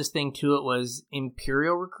closest thing to it was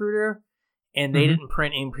Imperial Recruiter, and they didn't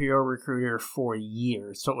print Imperial Recruiter for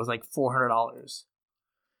years, so it was like $400.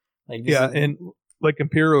 And like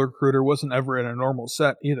Imperial Recruiter wasn't ever in a normal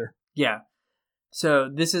set either. Yeah, so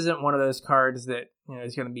this isn't one of those cards that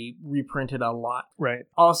is going to be reprinted a lot. Right.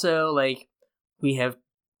 Also, like we have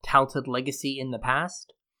touted Legacy in the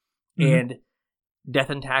past, and Death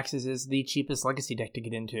and Taxes is the cheapest Legacy deck to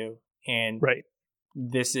get into, and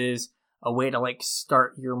this is a way to like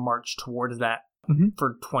start your march towards that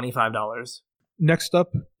for $25. Next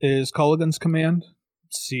up is Kolaghan's Command.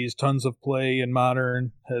 Sees tons of play in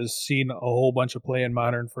Modern, has seen a whole bunch of play in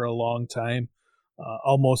Modern for a long time,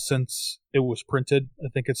 almost since it was printed. I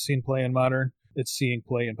think it's seen play in Modern. It's seeing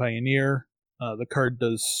play in Pioneer. The card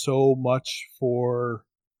does so much for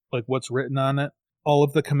like what's written on it. All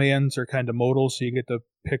of the commands are kind of modal, so you get to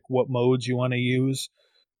pick what modes you want to use.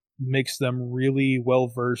 Makes them really well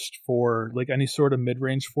versed for like any sort of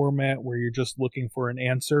mid-range format where you're just looking for an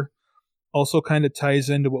answer. Also kind of ties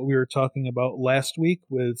into what we were talking about last week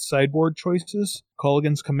with sideboard choices.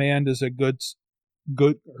 Kolaghan's Command is a good,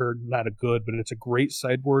 or not a good, but it's a great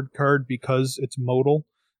sideboard card because it's modal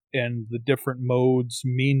and the different modes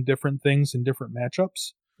mean different things in different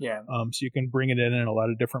matchups. Yeah. So you can bring it in a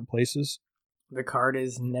lot of different places. The card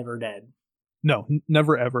is never dead. No,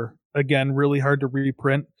 never ever. Again, really hard to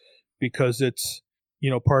reprint because it's,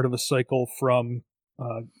 part of a cycle from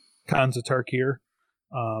Khans of Tarkir.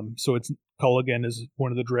 So it's Kolaghan is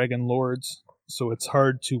one of the Dragon Lords. So it's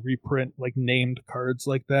hard to reprint like named cards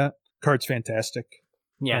like that. Card's fantastic.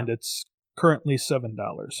 Yeah. And it's currently $7.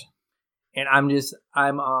 And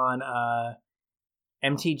I'm on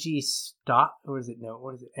MTG stock. What is it? No,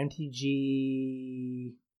 what is it?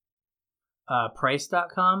 MTG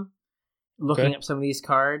price.com. Looking up some of these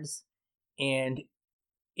cards, and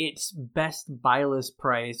its best buy list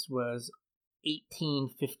price was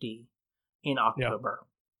 $18.50 in October.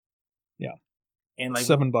 Yeah. And like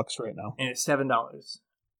 $7 right now. And it's $7.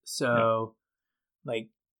 So like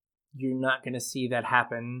you're not gonna see that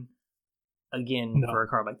happen again for a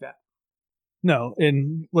card like that. No,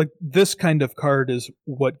 and like this kind of card is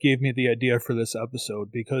what gave me the idea for this episode,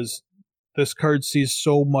 because this card sees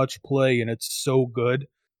so much play and it's so good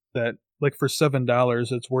that like for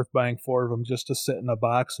 $7 it's worth buying 4 of them just to sit in a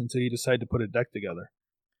box until you decide to put a deck together.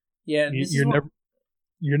 Yeah,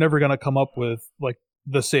 you're never going to come up with like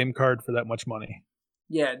the same card for that much money.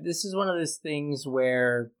 Yeah, this is one of those things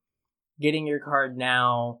where getting your card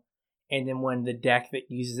now, and then when the deck that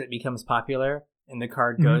uses it becomes popular, and the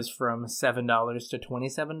card goes from $7 to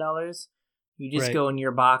 $27, you just go in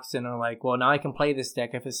your box and are like, well, now I can play this deck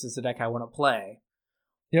if this is the deck I want to play.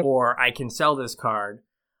 Yep. Or I can sell this card,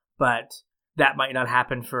 but that might not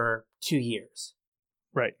happen for 2 years.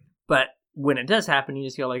 Right. But when it does happen, you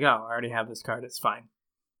just go like, oh, I already have this card. It's fine.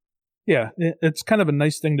 Yeah, it's kind of a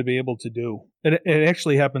nice thing to be able to do. It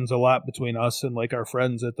actually happens a lot between us and like our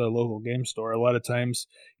friends at the local game store. A lot of times,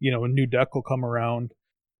 you know, a new deck will come around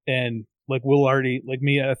and like we'll already, like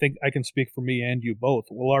me, I think I can speak for me and you both.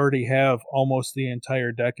 We'll already have almost the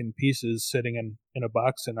entire deck in pieces sitting in a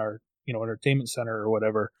box in our, you know, entertainment center or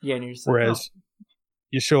whatever. Yeah, and you're just whereas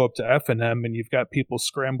you show up to F&M and you've got people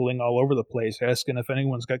scrambling all over the place asking if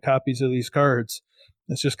anyone's got copies of these cards.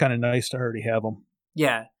 It's just kind of nice to already have them.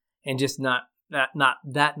 Yeah. And just not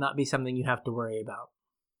be something you have to worry about.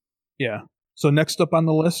 Yeah. So next up on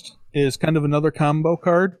the list is kind of another combo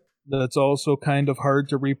card that's also kind of hard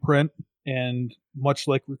to reprint, and much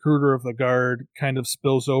like Recruiter of the Guard, kind of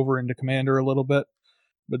spills over into Commander a little bit.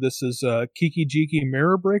 But this is Kiki-Jiki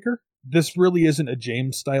Mirror Breaker. This really isn't a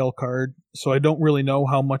James-style card, so I don't really know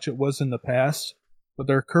how much it was in the past, but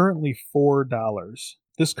they're currently $4.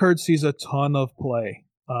 This card sees a ton of play.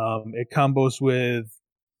 It combos with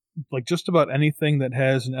like just about anything that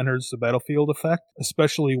has an enters the battlefield effect,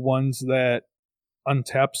 especially ones that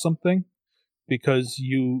untap something, because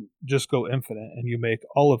you just go infinite and you make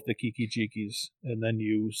all of the Kiki-Jikis and then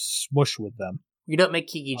you smush with them. You don't make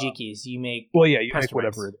Kiki-Jikis, you make you make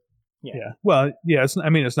whatever it is. Yeah. Well, yeah, it's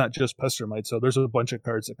not just Pestermite, so there's a bunch of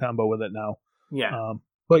cards that combo with it now. Yeah.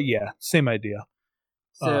 But yeah, same idea.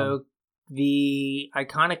 So the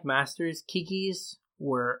Iconic Masters Kikis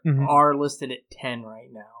are listed at 10 right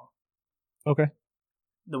now. Okay.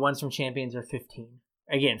 The ones from Champions are 15.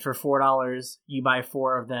 Again, for $4, you buy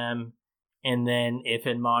 4 of them, and then if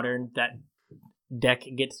in Modern that deck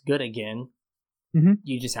gets good again,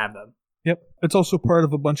 you just have them. Yep. It's also part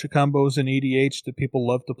of a bunch of combos in EDH that people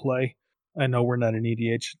love to play. I know we're not an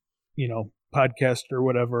EDH, podcast or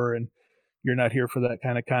whatever, and you're not here for that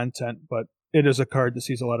kind of content, but it is a card that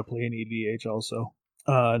sees a lot of play in EDH also.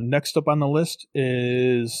 Next up on the list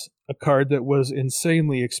is a card that was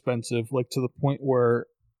insanely expensive, like to the point where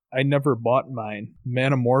I never bought mine.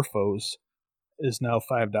 Manamorphose is now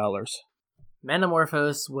 $5.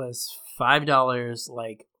 Manamorphose was $5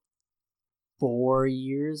 like 4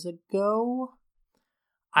 years ago.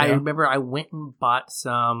 Yeah. I remember I went and bought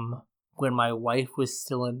some when my wife was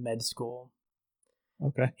still in med school.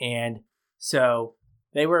 Okay. And so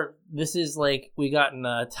this is like we got in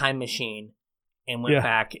a time machine and went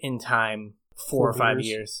back in time 4 or 5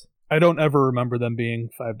 years. I don't ever remember them being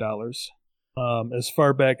 $5. As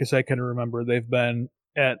far back as I can remember, they've been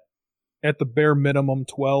at the bare minimum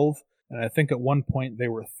 12, and I think at one point they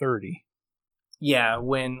were 30. Yeah,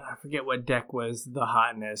 when I forget what deck was the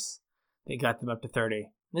hotness, they got them up to 30.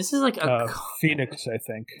 This is like a Phoenix, I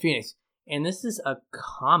think. Phoenix, and this is a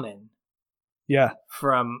common. Yeah,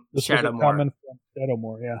 from this Shadowmoor. Was a common from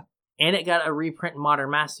Shadowmoor, yeah. And it got a reprint in Modern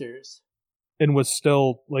Masters, and was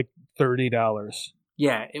still like $30.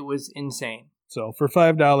 Yeah, it was insane. So for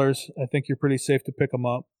 $5, I think you're pretty safe to pick them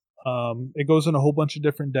up. It goes in a whole bunch of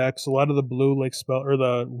different decks. A lot of the blue-red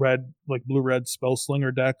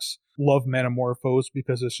Spellslinger decks love Manamorphose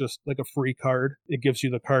because it's just like a free card. It gives you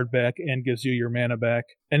the card back and gives you your mana back.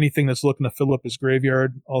 Anything that's looking to fill up his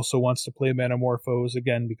graveyard also wants to play Manamorphose,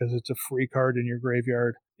 again, because it's a free card in your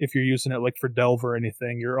graveyard. If you're using it like for Delve or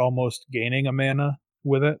anything, you're almost gaining a mana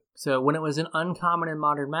with it. So when it was an uncommon in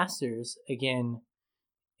Modern Masters, again,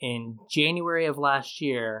 in January of last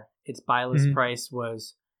year, its buy list price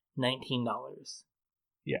was $19.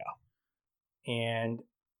 Yeah. And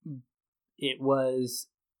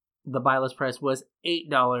the buy list price was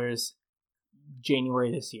 $8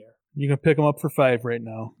 January this year. You can pick them up for $5 right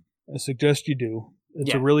now. I suggest you do.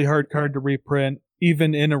 It's a really hard card to reprint.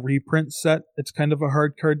 Even in a reprint set, it's kind of a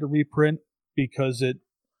hard card to reprint because it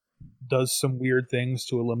does some weird things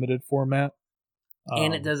to a limited format.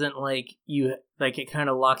 And it doesn't it kind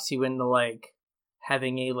of locks you into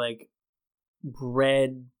having a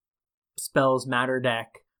red spells matter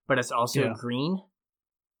deck, but it's also green.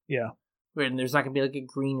 Yeah. And there's not going to be a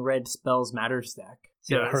green-red spells matters deck.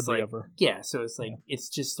 So hardly ever. Yeah, so it's it's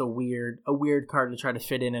just a weird card to try to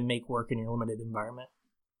fit in and make work in your limited environment.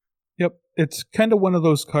 Yep. It's kind of one of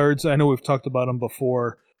those cards, I know we've talked about them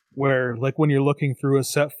before, where when you're looking through a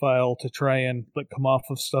set file to try and come off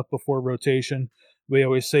of stuff before rotation, we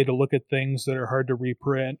always say to look at things that are hard to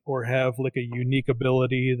reprint or have a unique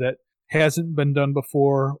ability that hasn't been done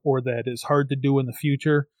before or that is hard to do in the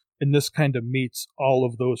future. And this kind of meets all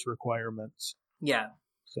of those requirements. Yeah.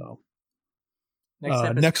 So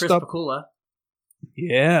next up, Pakula.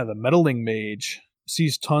 Yeah, the Meddling Mage.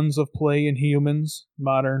 Sees tons of play in humans,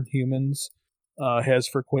 modern humans. Has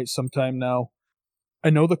for quite some time now. I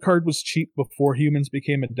know the card was cheap before humans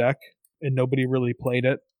became a deck, and nobody really played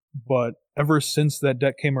it. But ever since that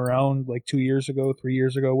deck came around, like 2 years ago, 3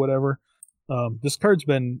 years ago, whatever, this card's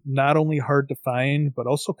been not only hard to find, but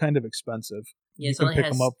also kind of expensive. Yeah, you can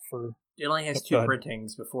pick them up for... It only has 2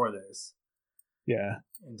 printings before this. Yeah.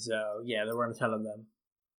 And so, yeah, there weren't a ton of them.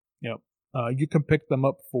 Yep. You can pick them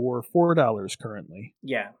up for $4 currently.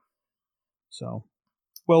 Yeah. So,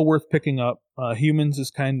 well worth picking up. Humans is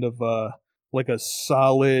kind of like a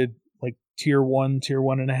solid, like tier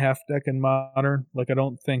 1.5 deck in Modern. Like, I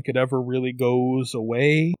don't think it ever really goes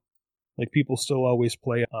away. Like, people still always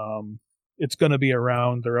play. It's going to be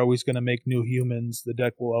around. They're always going to make new humans. The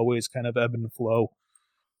deck will always kind of ebb and flow.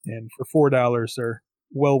 And for $4, they're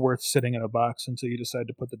well worth sitting in a box until you decide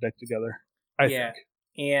to put the deck together, I think.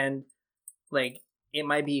 And, like, it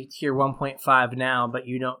might be tier 1.5 now, but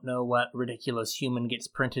you don't know what ridiculous human gets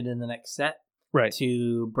printed in the next set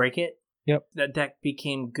to break it. Yep. That deck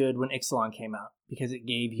became good when Ixalan came out because it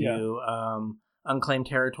gave you Unclaimed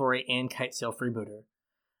Territory and Kitesail Freebooter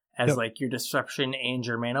as like your disruption and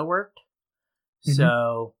your mana worked. Mm-hmm.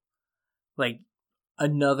 So, like,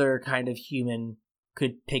 another kind of human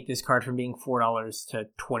could take this card from being $4 to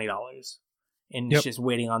 $20 and it's just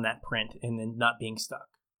waiting on that print and then not being stuck.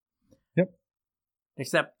 Yep.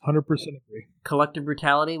 Except 100% agree. Collective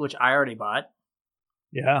Brutality, which I already bought.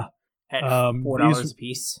 Yeah. At $4 a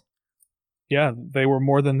piece. Yeah, they were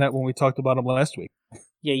more than that when we talked about them last week.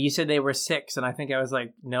 Yeah, you said they were $6, and I think I was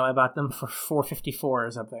like, no, I bought them for $4.54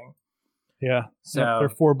 or something. Yeah, so they're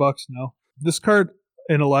 $4 now. This card,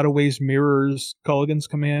 in a lot of ways, mirrors Culligan's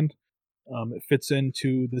Command. It fits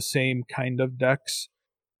into the same kind of decks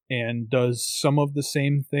and does some of the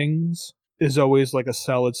same things. Is always like a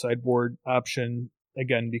solid sideboard option.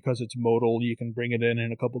 Again, because it's modal, you can bring it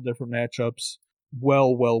in a couple different matchups.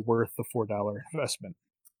 Well worth the $4 investment.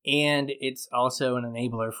 And it's also an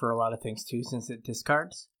enabler for a lot of things too, since it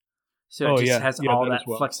discards. So it just has all that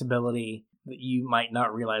flexibility that you might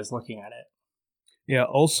not realize looking at it. Yeah,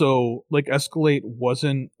 also, like, Escalate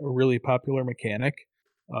wasn't a really popular mechanic,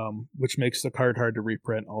 which makes the card hard to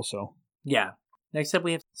reprint also. Yeah. Next up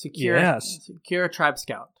we have Secure Tribe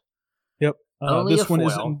Scout. Yep. Only this a foil. One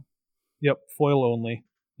isn't. Yep, foil only.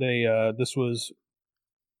 This was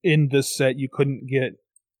in this set. You couldn't get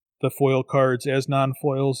the foil cards as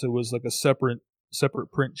non-foils. It was like a separate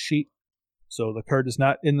print sheet. So the card is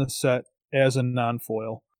not in the set as a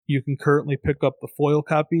non-foil. You can currently pick up the foil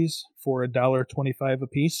copies for $1.25 a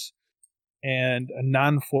piece, and a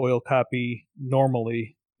non-foil copy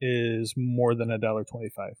normally is more than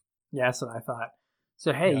 $1.25. Yeah, that's what I thought.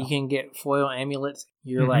 So, hey, you can get foil amulets.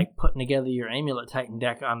 You're like putting together your Amulet Titan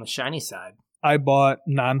deck on the shiny side. I bought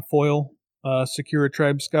non-foil Secure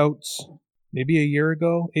Tribe Scouts maybe a year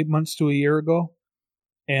ago, 8 months to a year ago.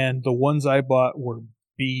 And the ones I bought were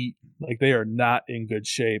beat. Like, they are not in good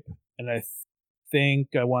shape. And I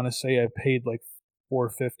want to say I paid like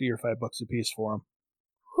 $4.50 or $5 a piece for them.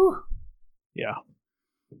 Whew. Yeah.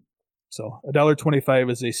 So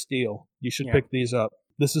 $1.25 is a steal. You should pick these up.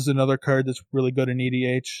 This is another card that's really good in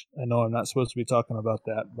EDH. I know I'm not supposed to be talking about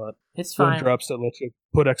that, but it's fine. 1-drops that let you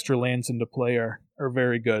put extra lands into play are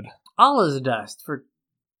very good. All is dust for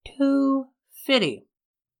 $2.50.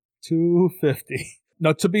 $2.50.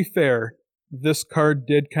 Now, to be fair, this card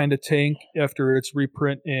did kind of tank after its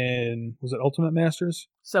reprint in, was it Ultimate Masters?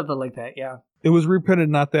 Something like that, yeah. It was reprinted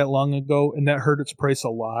not that long ago, and that hurt its price a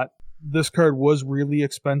lot. This card was really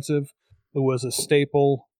expensive. It was a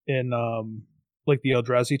staple in like the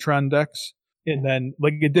Eldrazi Tron decks. And then,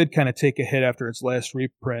 like, it did kind of take a hit after its last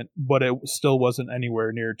reprint, but it still wasn't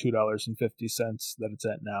anywhere near $2.50 that it's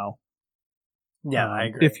at now. Yeah, I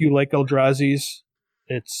agree. If you like Eldrazi's,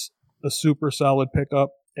 it's a super solid pickup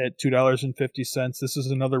at $2.50. This is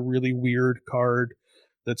another really weird card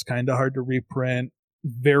that's kind of hard to reprint.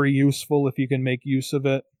 Very useful if you can make use of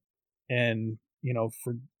it. And,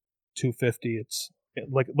 for $2.50, it's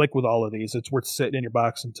like with all of these, it's worth sitting in your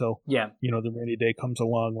box until the rainy day comes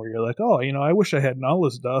along where you're like, oh, I wish I had an All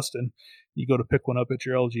Is Dust, and you go to pick one up at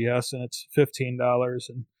your LGS and it's $15,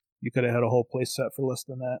 and you could have had a whole place set for less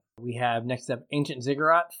than that. We have next up Ancient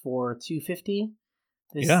Ziggurat for $2.50.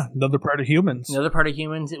 Another part of Humans.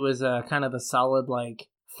 It was kind of a solid like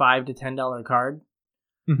 $5 to $10 card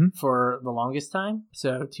for the longest time,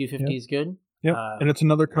 so $2.50 is good. Yep. And it's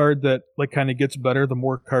another card that like kind of gets better the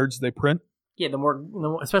more cards they print. Yeah,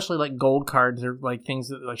 especially like gold cards or like things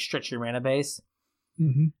that like stretch your mana base.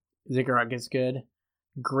 Mm-hmm. Ziggurat gets good.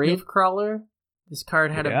 Gravecrawler. This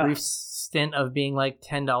card had a brief stint of being like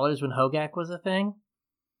 $10 when Hogak was a thing.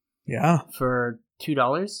 Yeah. For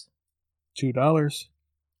 $2. $2.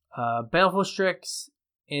 Baleful Strix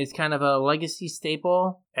is kind of a legacy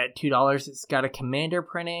staple at $2. It's got a commander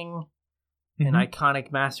printing, an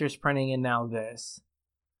iconic Masters printing, and now this.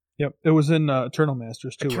 Yep, it was in Eternal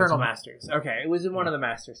Masters too. Eternal Masters. Okay, it was in one of the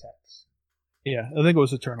Master sets. Yeah, I think it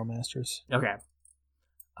was Eternal Masters. Okay.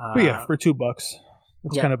 But yeah, for $2,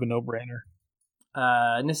 it's kind of a no-brainer.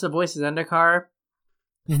 Nissa Voice is Zendikar.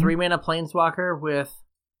 3-mana Planeswalker with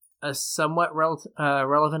a somewhat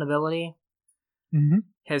relevant ability.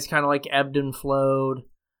 Has kind of like ebbed and flowed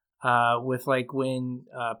with like when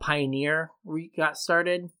Pioneer got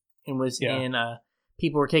started and was in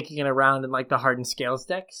people were kicking it around in like the Hardened Scales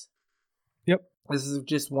decks. Yep. This is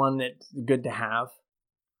just one that's good to have.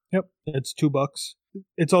 Yep. It's $2.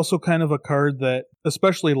 It's also kind of a card that,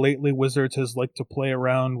 especially lately, Wizards has liked to play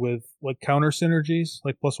around with like counter synergies,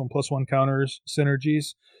 like +1/+1 counters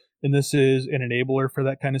synergies. And this is an enabler for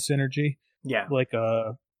that kind of synergy. Yeah. Like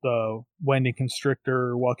the Winding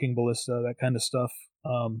Constrictor, Walking Ballista, that kind of stuff.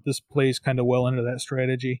 This plays kind of well into that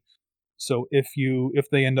strategy. So if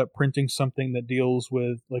they end up printing something that deals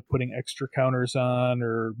with like putting extra counters on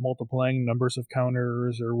or multiplying numbers of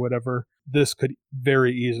counters or whatever, this could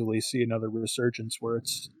very easily see another resurgence where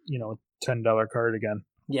it's, a $10 card again.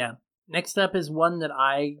 Yeah. Next up is one that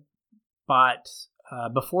I bought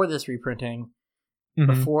before this reprinting,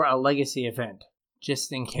 before a legacy event,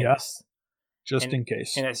 just in case. Yes. In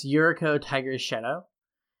case. And it's Yuriko Tiger's Shadow.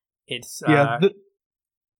 It's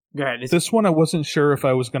go ahead. This one I wasn't sure if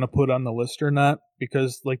I was going to put on the list or not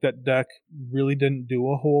because like that deck really didn't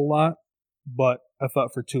do a whole lot, but I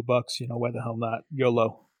thought for $2, why the hell not?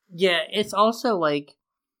 YOLO. Yeah, it's also like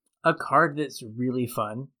a card that's really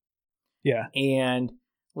fun. Yeah. And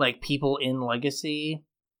like people in Legacy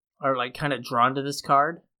are like kind of drawn to this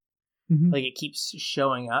card. Like it keeps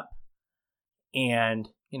showing up and,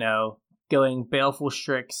 going Baleful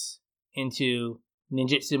Strix into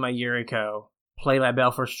Ninjutsu my Yuriko, play my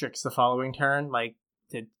Baleful Strix the following turn,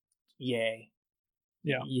 yay.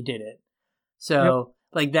 Yeah. You did it. So,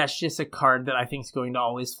 that's just a card that I think is going to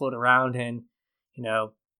always float around. And,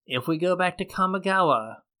 if we go back to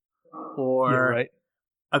Kamigawa or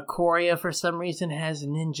Ikoria for some reason has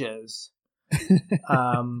ninjas,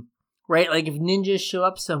 right? Like if ninjas show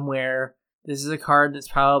up somewhere, this is a card that's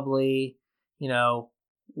probably,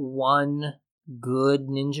 one good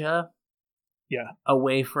ninja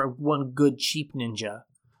away from one good cheap ninja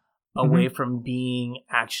away from being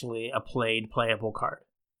actually a playable card.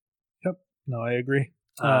 Yep. No, I agree.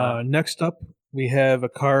 Next up, we have a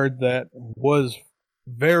card that was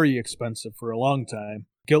very expensive for a long time.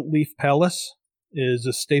 Gilt-Leaf Palace is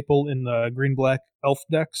a staple in the green-black elf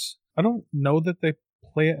decks. I don't know that they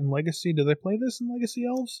play it in Legacy. Do they play this in Legacy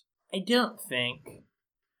Elves? I don't think.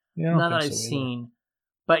 Yeah, I don't Not think that I've so seen.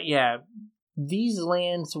 But yeah, these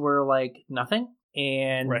lands were like nothing.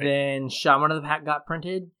 And then Shaman of the Pack got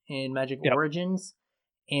printed in Magic Origins.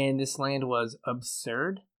 And this land was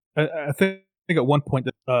absurd. I think at one point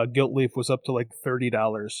that Gilt-Leaf was up to like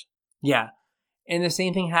 $30. Yeah. And the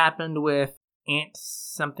same thing happened with Aunt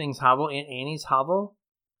Something's Hovel, Aunt Annie's Hovel.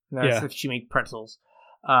 That's if she made pretzels.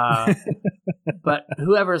 But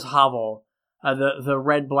whoever's Hovel, the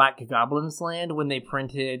red-black Goblins land, when they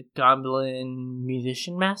printed Goblin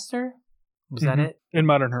Musician Master, was that it? In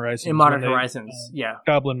Modern Horizons. In Modern Horizons, yeah.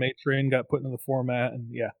 Goblin Matron got put into the format, and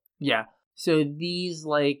Yeah. So these,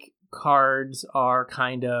 cards are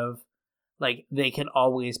kind of, they can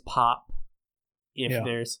always pop if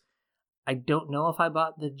there's... I don't know if I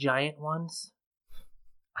bought the giant ones.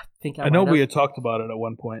 I think I know we had talked about it at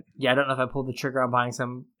one point. Yeah, I don't know if I pulled the trigger on buying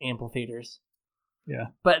some Amplifiators. Yeah.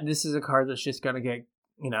 But this is a card that's just going to get,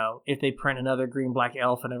 if they print another green-black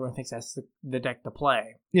elf and everyone thinks that's the deck to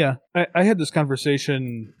play. Yeah. I had this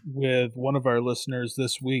conversation with one of our listeners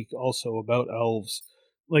this week also about elves.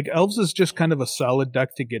 Elves is just kind of a solid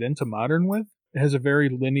deck to get into Modern with. It has a very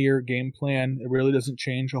linear game plan. It really doesn't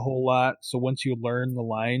change a whole lot. So once you learn the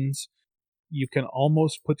lines, you can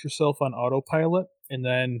almost put yourself on autopilot and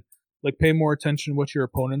then pay more attention to what your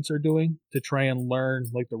opponents are doing to try and learn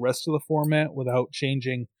the rest of the format without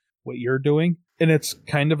changing what you're doing. And it's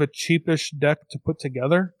kind of a cheapish deck to put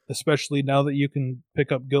together, especially now that you can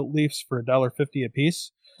pick up Gilt-Leafs for $1.50 a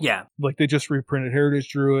piece. Yeah. They just reprinted Heritage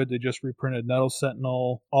Druid, they just reprinted Nettle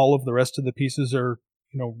Sentinel. All of the rest of the pieces are,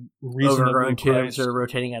 reasonably overgrown priced. Are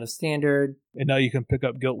rotating out of standard. And now you can pick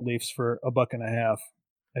up Gilt-Leafs for $1.50.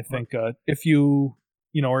 I think if you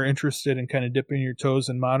are interested in kind of dipping your toes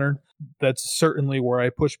in Modern, that's certainly where I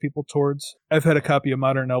push people towards. I've had a copy of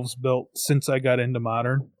Modern Elves built since I got into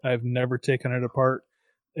Modern. I've never taken it apart.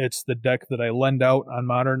 It's the deck that I lend out on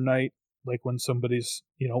Modern Night, like when somebody's,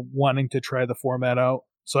 wanting to try the format out.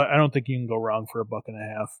 So I don't think you can go wrong for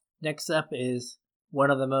 $1.50. Next up is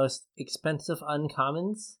one of the most expensive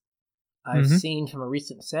uncommons I've seen from a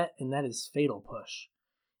recent set, and that is Fatal Push.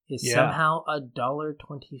 It's somehow $1.25.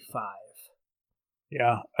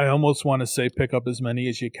 Yeah, I almost want to say pick up as many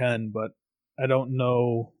as you can, but I don't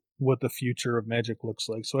know what the future of Magic looks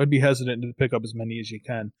like. So I'd be hesitant to pick up as many as you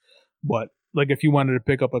can. But like if you wanted to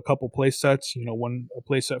pick up a couple play sets, a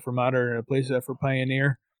play set for Modern and a play set for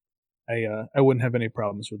Pioneer, I wouldn't have any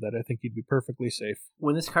problems with that. I think you'd be perfectly safe.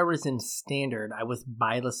 When this card was in Standard, I was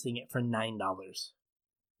buy listing it for $9.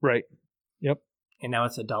 Right. Yep. And now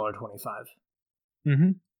it's $1.25.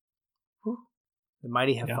 Mm-hmm. Whew. The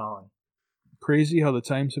mighty have fallen. Crazy how the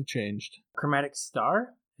times have changed. Chromatic Star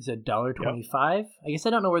is $1.25. Yep. I guess I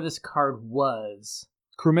don't know where this card was.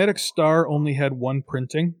 Chromatic Star only had one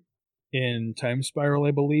printing in Time Spiral,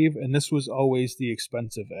 I believe, and this was always the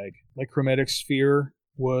expensive egg. Like Chromatic Sphere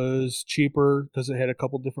was cheaper because it had a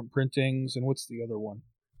couple different printings, and what's the other one?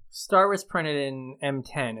 Star was printed in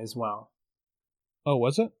M10 as well. Oh,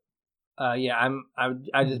 was it? Yeah,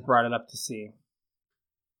 I just brought it up to see.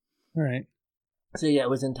 All right. So yeah, it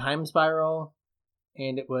was in Time Spiral,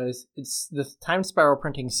 and it's the Time Spiral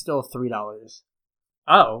printing still $3.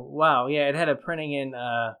 Oh wow, yeah, it had a printing in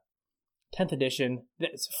 10th edition.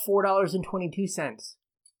 That's $4.22.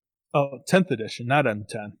 Oh, 10th edition, not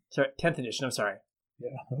M10. Sorry, 10th edition. I'm sorry.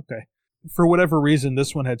 Yeah, okay. For whatever reason,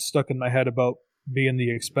 this one had stuck in my head about being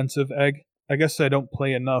the expensive egg. I guess I don't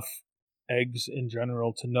play enough eggs in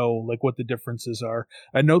general to know like what the differences are.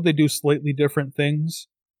 I know they do slightly different things.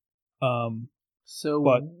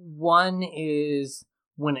 But one is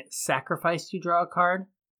when it's sacrificed, you draw a card.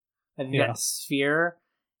 I think that's Sphere,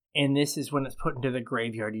 and this is when it's put into the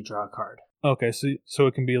graveyard, you draw a card. Okay, so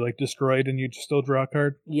it can be like destroyed and you still draw a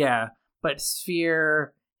card? Yeah, but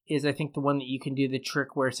Sphere is, I think, the one that you can do the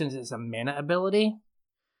trick where since it's a mana ability,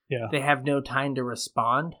 they have no time to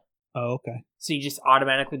respond. Oh, okay. So you just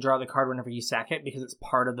automatically draw the card whenever you sack it because it's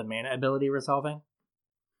part of the mana ability resolving.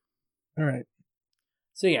 All right.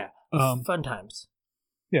 So yeah, fun times.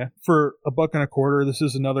 Yeah, for $1.25, this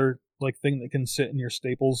is another like thing that can sit in your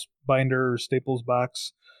Staples binder or Staples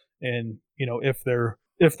box, and if there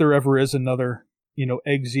ever is another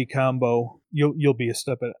egg-Z combo, you'll be a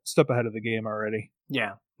step ahead of the game already.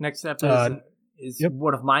 Yeah. Next up is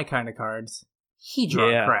one of my kind of cards,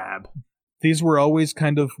 Hedron Crab. These were always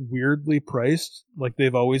kind of weirdly priced, like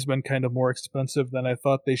they've always been kind of more expensive than I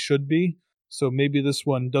thought they should be. So maybe this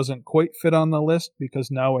one doesn't quite fit on the list because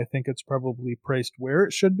now I think it's probably priced where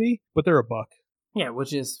it should be, but they're $1. Yeah,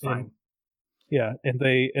 which is fine. And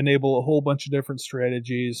they enable a whole bunch of different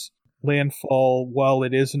strategies. Landfall, while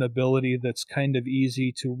it is an ability that's kind of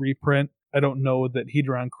easy to reprint, I don't know that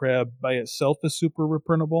Hedron Crab by itself is super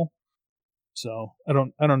reprintable. So I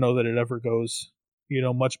don't know that it ever goes,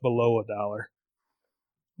 much below $1.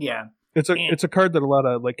 Yeah. It's a card that a lot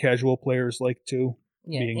of like casual players like too,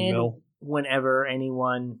 being mill. Whenever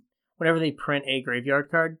they print a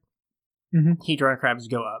graveyard card, Hedron Crabs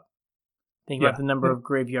go up. Think about the number of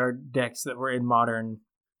graveyard decks that were in Modern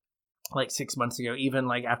like 6 months ago, even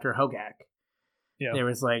like after Hogak. Yeah. There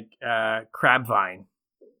was like Crabvine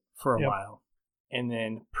for a while. And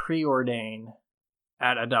then Preordain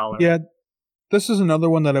at $1. Yeah. This is another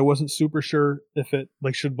one that I wasn't super sure if it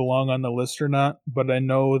like should belong on the list or not, but I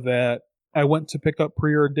know that I went to pick up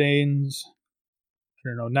Preordains, I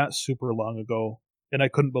don't know, not super long ago, and I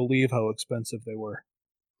couldn't believe how expensive they were.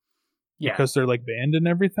 Yeah. Because they're like banned and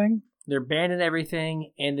everything? They're banned and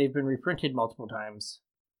everything, and they've been reprinted multiple times.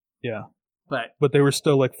 Yeah. But they were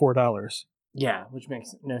still like $4. Yeah, which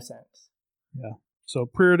makes no sense. Yeah. So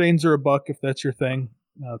Preordains are $1 if that's your thing.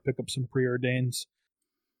 Pick up some Preordains.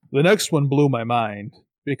 The next one blew my mind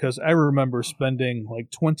because I remember spending like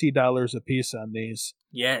 $20 a piece on these.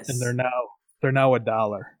 Yes. And they're now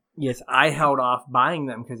 $1. Yes, I held off buying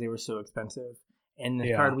them because they were so expensive. And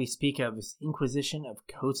the card we speak of is Inquisition of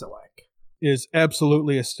Kozilek. Is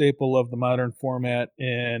absolutely a staple of the Modern format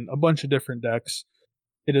in a bunch of different decks.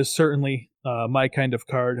 It is certainly my kind of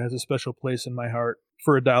card, has a special place in my heart.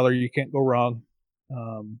 For $1, you can't go wrong.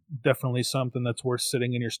 Definitely something that's worth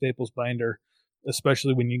sitting in your Staples binder,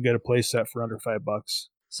 especially when you can get a play set for under $5.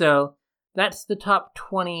 So that's the top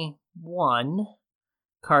 21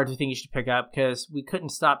 cards we think you should pick up, because we couldn't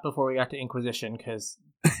stop before we got to Inquisition, because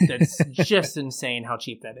that's just insane how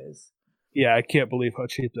cheap that is. Yeah, I can't believe how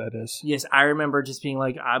cheap that is. Yes, I remember just being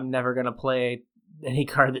like, I'm never going to play any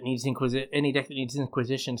card that needs any deck that needs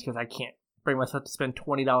Inquisitions, because I can't bring myself to spend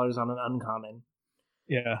 $20 on an uncommon.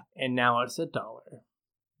 Yeah. And now it's $1.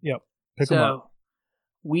 Yep. Pick them up.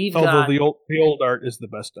 Although the old art is the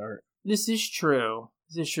best art. This is true.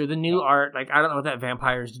 The new art, like, I don't know what that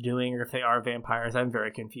vampire's doing, or if they are vampires. I'm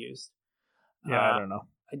very confused. Yeah, I don't know.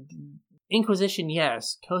 Inquisition,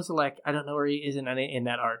 yes. Kozilek, I don't know where he is in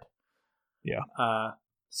that art. Yeah.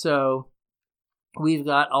 So we've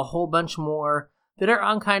got a whole bunch more that are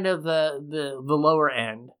on kind of the lower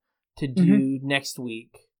end to do next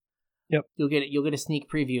week. Yep. You'll get a sneak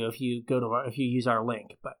preview if you use our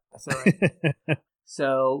link, but that's all right.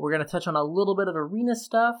 So we're gonna touch on a little bit of arena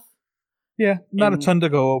stuff. Yeah, not a ton to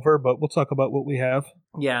go over, but we'll talk about what we have.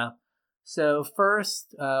 Yeah. So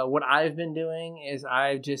first, what I've been doing is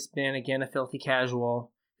I've just been, again, a filthy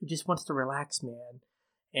casual who just wants to relax, man.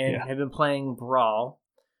 And have been playing Brawl.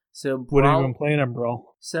 So what have you been playing on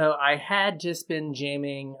Brawl? So I had just been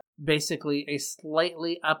jamming basically a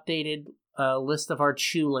slightly updated list of our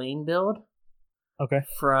Chu Lane build. Okay.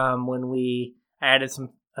 From when we added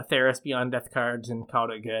some Theros Beyond Death cards and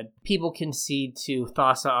called it good. People concede to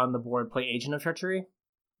Thassa on the board, play Agent of Treachery.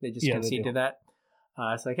 They just concede to that.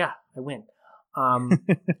 It's like, I win.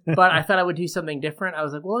 But I thought I would do something different. I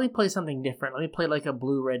was like, well, let me play something different. Let me play like a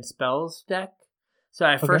blue-red spells deck. So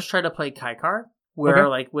I first tried to play Kaikar, where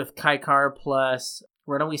like with Kaikar plus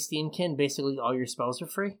Runaway Steamkin, basically all your spells are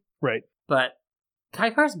free. Right. But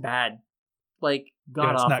Kaikar's bad. Like,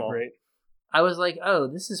 god-awful. It's not great. I was like, oh,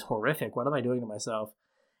 this is horrific. What am I doing to myself?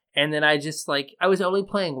 And then I just, like, I was only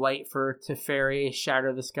playing white for Teferi,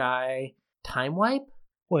 Shatter the Sky, Time Wipe?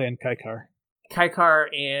 Well, and Kaikar. Kaikar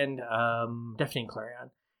and Deafening Clarion.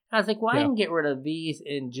 And I was like, well, I can get rid of these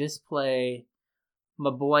and just play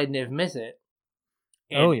my boy Niv Mizzet.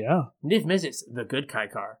 And Niv Mizzet's the good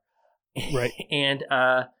Kaikar. Right. And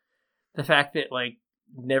the fact that, like,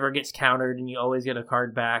 never gets countered and you always get a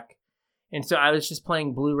card back. And so I was just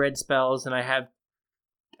playing blue-red spells, and I have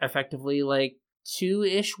effectively, like,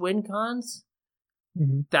 2-ish win cons.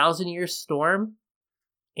 1,000-Year Storm.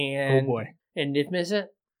 And, and Niv Mizzet.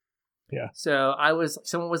 Yeah. So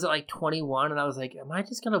someone was at like 21, and I was like, am I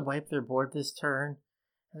just going to wipe their board this turn?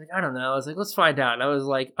 I was like, I don't know. I was like, let's find out. And I was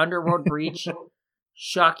like, Underworld Breach,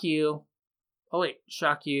 Shock You. Oh, wait,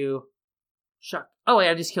 Shock You. Shock. Oh, wait,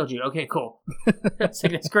 I just killed you. Okay, cool.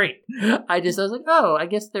 That's great. I was like, oh, I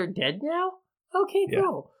guess they're dead now? Okay,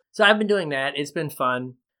 cool. So I've been doing that. It's been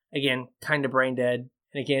fun. Again, kind of brain dead.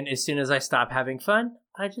 And again, as soon as I stop having fun,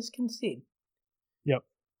 I just concede. Yep.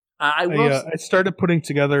 I started putting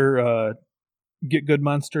together Get Good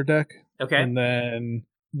Monster deck. Okay. And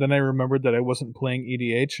then I remembered that I wasn't playing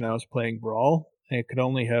EDH and I was playing Brawl. And I could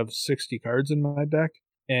only have 60 cards in my deck.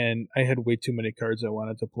 And I had way too many cards I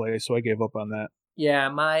wanted to play, so I gave up on that. Yeah,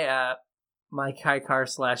 my Kaikar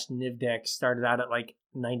 / Niv deck started out at like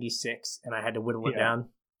 96, and I had to whittle it down.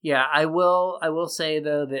 Yeah, I will say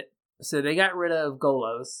though that so they got rid of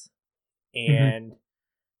Golos, and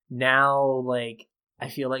now like I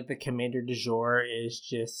feel like the commander du jour is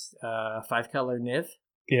just 5-color Niv.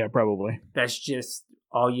 Yeah, probably. That's just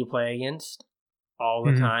all you play against all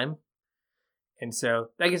the time, and so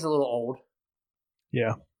that gets a little old.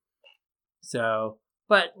 Yeah. So,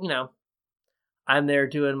 but you know, I'm there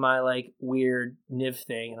doing my like weird Niv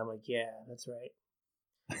thing, and I'm like, yeah, that's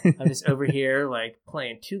right. I'm just over here like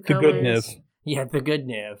playing 2 colors. The good Niv. Yeah, the good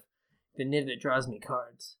Niv. The Niv that draws me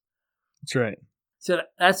cards. That's right. So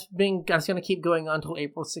that's going to keep going on until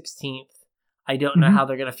April 16th. I don't know how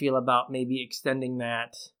they're going to feel about maybe extending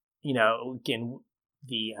that, you know, again,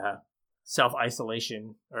 the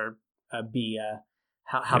self-isolation or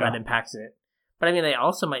how that impacts it. But I mean, they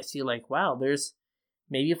also might see like, wow,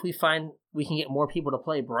 maybe if we can get more people to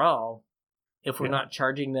play Brawl if we're not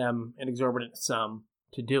charging them an exorbitant sum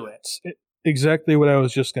to do it. Exactly what I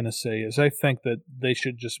was just going to say is I think that they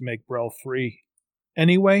should just make Brawl free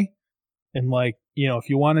anyway. And like, you know, if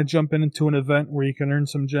you want to jump into an event where you can earn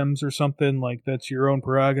some gems or something, like that's your own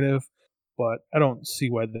prerogative. But I don't see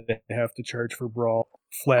why they have to charge for Brawl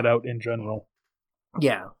flat out in general.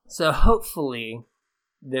 Yeah. So hopefully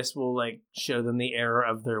this will like show them the error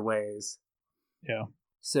of their ways. Yeah.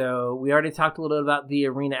 So we already talked a little bit about the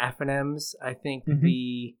arena FNMs. I think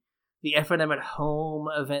the FNM at home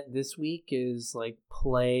event this week is like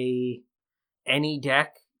play any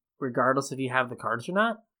deck regardless if you have the cards or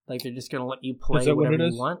not. Like they're just going to let you play whatever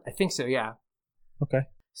you want. I think so, yeah. Okay.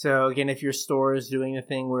 So again, if your store is doing a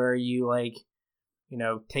thing where you like, you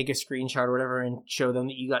know, take a screenshot or whatever and show them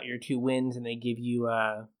that you got your 2 wins and they give you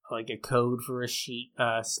like a code for a sheet,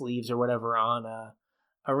 sleeves or whatever on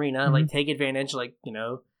arena, like take advantage, like, you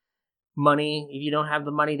know, money, if you don't have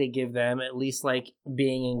the money to give them, at least like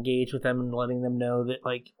being engaged with them and letting them know that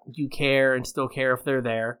like you care and still care if they're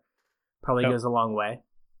there probably goes a long way.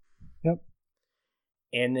 Yep.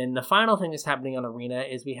 And then the final thing that's happening on Arena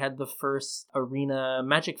is we had the first Arena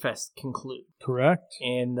Magic Fest conclude. Correct.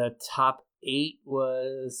 And the top 8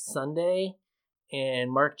 was Sunday,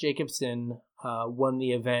 and Mark Jacobson won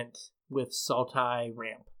the event with Sultai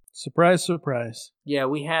Ramp. Surprise, surprise. Yeah,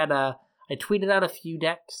 we had I tweeted out a few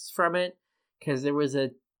decks from it because there was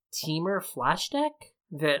a Teamer Flash deck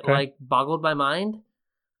that like boggled my mind.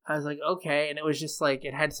 I was like, okay, and it was just like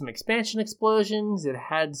it had some expansion explosions, it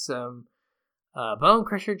had some Bone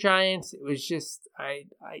Crusher Giants. It was just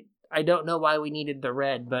I don't know why we needed the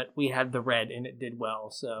red, but we had the red and it did well,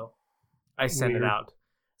 so I sent it out.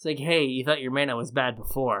 It's like, hey, you thought your mana was bad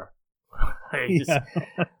before.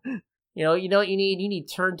 You know what you need? You need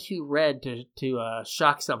turn 2 red to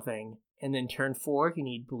shock something, and then turn 4 you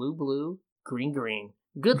need blue, green.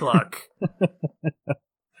 Good luck.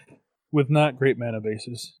 With not great mana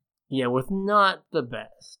bases. Yeah, with not the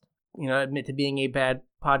best. You know, admit to being a bad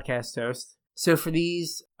podcast host. So for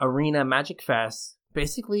these Arena Magic Fests,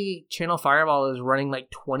 basically Channel Fireball is running like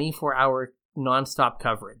 24-hour nonstop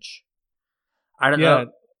coverage. I don't know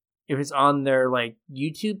if it's on their like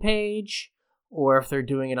YouTube page or if they're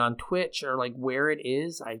doing it on Twitch or like where it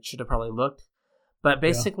is. I should have probably looked. But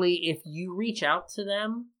basically, if you reach out to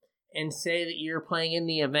them and say that you're playing in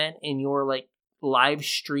the event and you're like live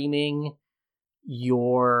streaming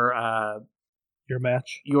your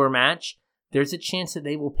match, there's a chance that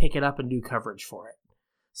they will pick it up and do coverage for it.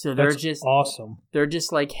 So they're just awesome. They're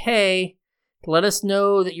just like, hey, let us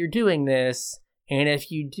know that you're doing this, and if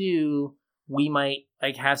you do, we might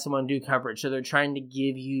like have someone do coverage. So they're trying to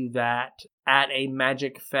give you that at a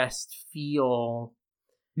Magic Fest feel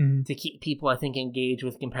to keep people, I think, engaged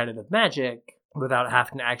with competitive Magic without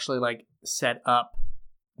having to actually like set up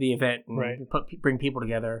the event and bring people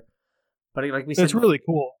together. But like we said, it's really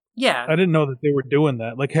cool. Yeah, I didn't know that they were doing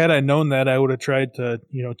that. Like, had I known that, I would have tried to,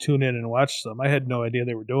 tune in and watch some. I had no idea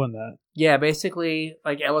they were doing that. Yeah, basically,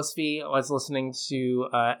 like LSV was listening to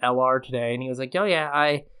LR today, and he was like, "Oh yeah,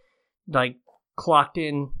 I like clocked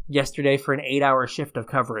in yesterday for an 8-hour shift of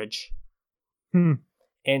coverage."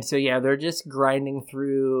 And so yeah, they're just grinding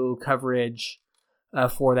through coverage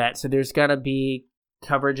for that. So there's gonna be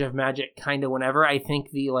coverage of Magic kind of whenever. I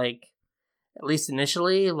think the like. At least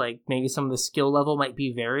initially, like maybe some of the skill level might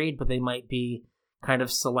be varied, but they might be kind of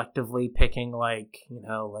selectively picking like,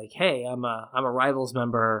 hey, I'm a Rivals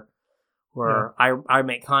member, or I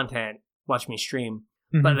make content, watch me stream.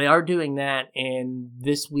 But they are doing that, and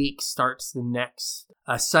this week starts the next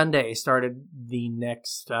Sunday started the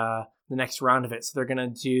next round of it. So they're gonna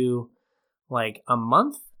do like a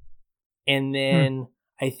month, and then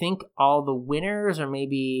I think all the winners, or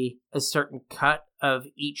maybe a certain cut of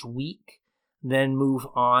each week, then move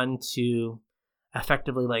on to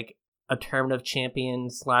effectively like a Tournament of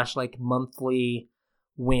Champions / like monthly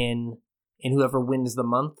win, and whoever wins the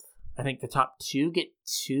month, I think the top 2 get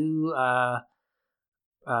 2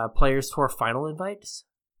 Players Tour final invites.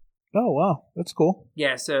 Oh wow, that's cool.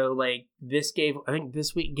 Yeah, so like this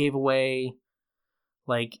week gave away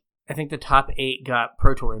like I think the top 8 got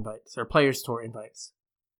Pro Tour invites or Players Tour invites.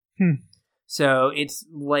 So it's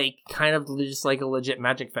like kind of just like a legit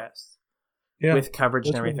Magic Fest. Yeah, with coverage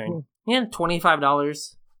and everything. Really cool. Yeah,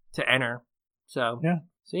 $25 to enter. So yeah,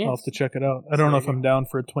 I'll have to check it out. I don't know if I'm down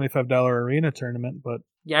for a $25 arena tournament, but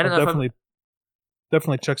yeah, I don't know.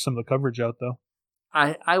 Definitely check some of the coverage out though.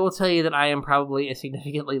 I will tell you that I am probably a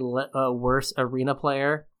significantly worse arena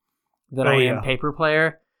player than I am paper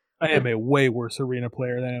player. I am a way worse arena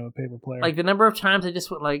player than I am a paper player. Like the number of times I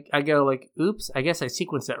just went like I go like, oops, I guess I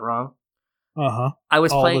sequenced that wrong. I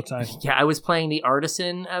was all playing the time. Yeah, I was playing the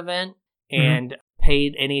Artisan event. And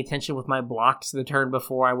paid any attention with my blocks the turn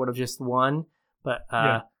before, I would have just won. But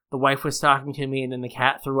the wife was talking to me, and then the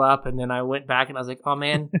cat threw up, and then I went back, and I was like, "Oh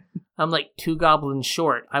man, I'm like 2 goblins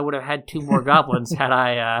short. I would have had 2 more goblins had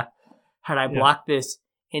I blocked this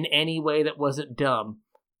in any way that wasn't dumb."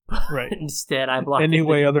 Right. Instead, I blocked any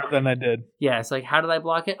way other than I did. Yeah, it's like, how did I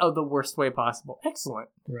block it? Oh, the worst way possible. Excellent.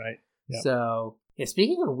 Right. Yep. So, yeah.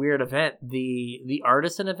 Speaking of a weird event, the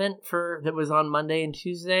Artisan event that was on Monday and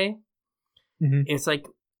Tuesday. It's like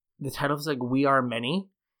the title is like "We Are Many,"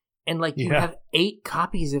 and like you have 8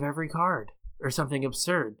 copies of every card or something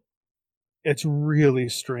absurd. It's really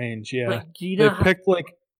strange. Yeah, like,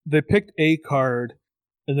 they picked a card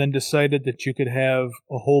and then decided that you could have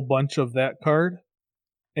a whole bunch of that card,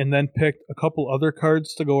 and then picked a couple other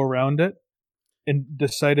cards to go around it, and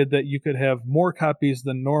decided that you could have more copies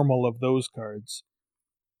than normal of those cards.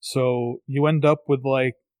 So you end up with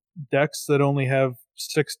like decks that only have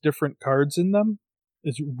 6 different cards in them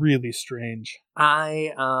is really strange.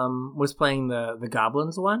 I was playing the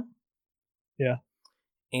Goblins one. Yeah.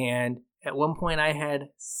 And at one point I had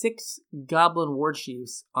 6 Goblin War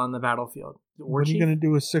Chiefs on the battlefield. What are you going to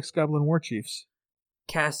do with 6 Goblin War Chiefs?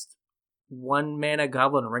 Cast 1 mana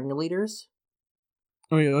Goblin Ringleaders.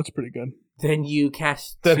 Oh yeah, that's pretty good. Then you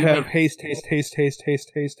cast that have haste.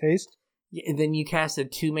 Yeah, and then you cast a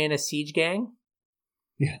 2 mana Siege Gang.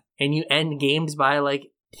 Yeah. And you end games by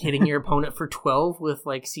like hitting your opponent for 12 with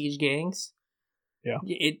like Siege Gangs. Yeah.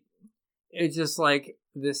 It's just like,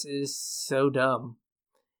 this is so dumb.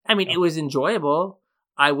 I mean, It was enjoyable.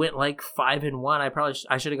 I went like 5-1.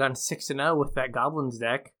 I should have gone 6-0 with that Goblins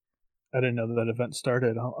deck. I didn't know that event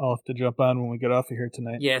started. I'll have to jump on when we get off of here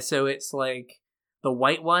tonight. Yeah, so it's like the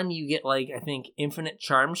white one, you get like, I think, infinite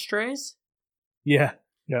Charm Strays. Yeah.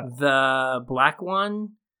 The black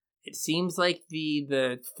one, it seems like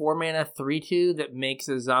the 4 mana 3/2 that makes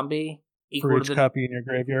a zombie equal for each to the copy in your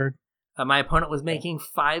graveyard. My opponent was making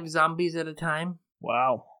 5 zombies at a time.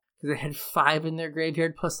 Wow. Because they had 5 in their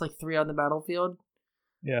graveyard plus like 3 on the battlefield.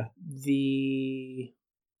 Yeah.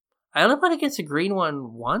 I only played against a green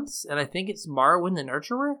one once, and I think it's Morrowind the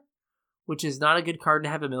Nurturer, which is not a good card to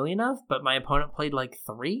have a million of, but my opponent played like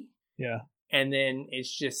 3. Yeah. And then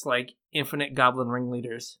it's just like infinite Goblin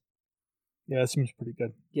Ringleaders. Yeah, that seems pretty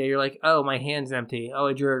good. Yeah, you're like, oh, my hand's empty. Oh,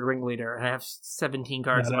 I drew a Ringleader. I have 17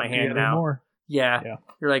 cards in my hand now. Anymore. Yeah.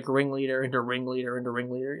 You're like Ringleader into Ringleader into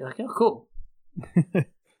Ringleader. You're like, oh, cool.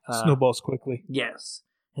 Snowballs quickly. Yes.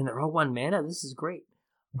 And they're all 1 mana. This is great.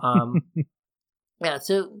 Yeah,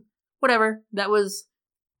 so whatever.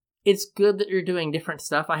 It's good that you're doing different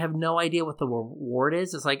stuff. I have no idea what the reward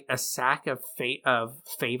is. It's like a sack of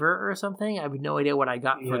favor or something. I have no idea what I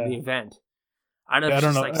got for the event. I don't know if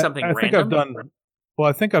it's just like something random.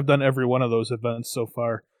 I think I've done every one of those events so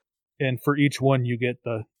far. And for each one, you get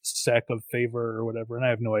the sack of favor or whatever. And I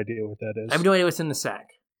have no idea what that is. I have no idea what's in the sack.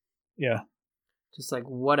 Yeah. Just like,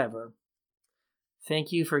 whatever.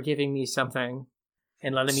 Thank you for giving me something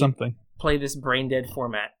and letting me play this brain dead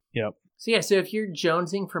format. Yep. So yeah, so if you're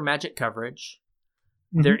jonesing for Magic coverage,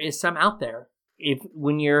 there is some out there.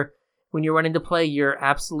 When you're wanting to play your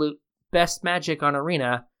absolute best Magic on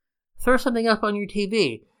Arena, throw something up on your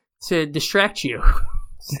TV to distract you.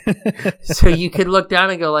 So you could look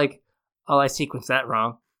down and go like, oh, I sequenced that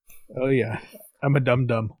wrong. Oh yeah. I'm a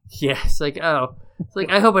dum-dum. Yeah, it's like, I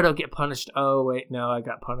hope I don't get punished. Oh, wait, no, I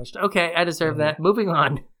got punished. Okay, I deserve that. Moving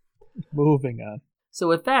on. So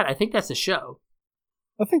with that, I think that's the show.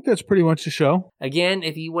 I think that's pretty much the show. Again,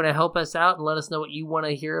 if you want to help us out and let us know what you want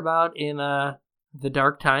to hear about in the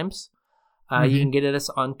dark times, you can get at us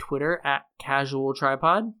on Twitter at Casual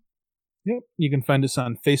Tripod. Yep. You can find us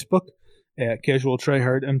on Facebook at Casual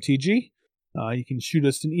Tryhard MTG. You can shoot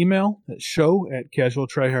us an email at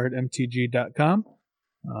show@casualtryhardmtg.com.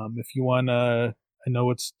 If you want to, I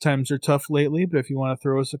know times are tough lately, but if you want to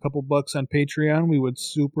throw us a couple bucks on Patreon, we would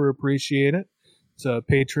super appreciate it. It's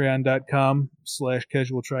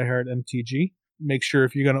patreon.com/casualtryhardmtg. Make sure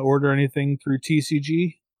if you're going to order anything through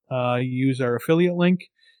TCG, use our affiliate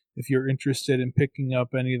link. If you're interested in picking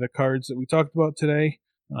up any of the cards that we talked about today,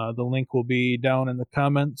 the link will be down in the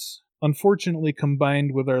comments. Unfortunately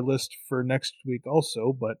combined with our list for next week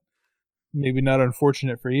also, but maybe not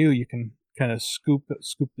unfortunate for you. You can kind of scoop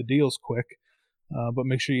the deals quick. But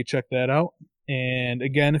make sure you check that out. And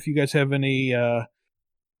again, if you guys have any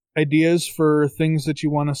ideas for things that you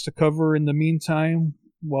want us to cover in the meantime,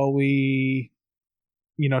 while we,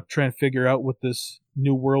 try and figure out what this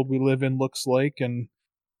new world we live in looks like, and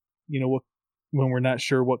when we're not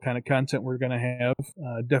sure what kind of content we're going to have,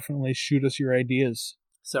 definitely shoot us your ideas.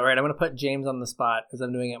 So, all right, I'm going to put James on the spot as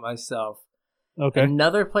I'm doing it myself. Okay.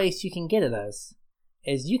 Another place you can get at us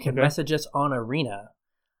is you can message us on Arena.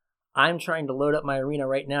 I'm trying to load up my Arena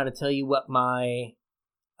right now to tell you what my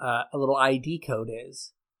little ID code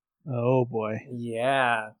is. Oh, boy.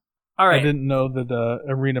 Yeah. All right. I didn't know that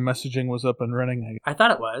Arena messaging was up and running. I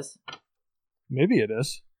thought it was. Maybe it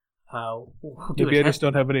is. Maybe I just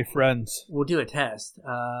don't have any friends. We'll do a test.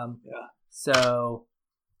 So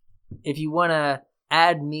if you want to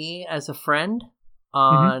add me as a friend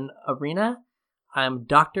on Arena, I'm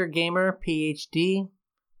Dr. Gamer PhD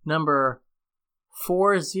number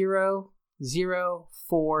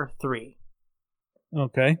 40043.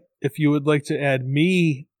 Okay. If you would like to add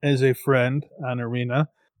me as a friend on Arena,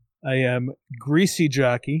 I am Greasy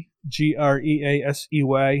Jockey,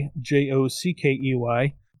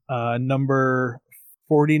 GreasyJockey, number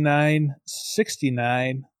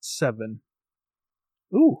 49697.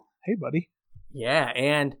 Ooh, hey, buddy. Yeah,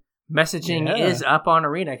 and messaging is up on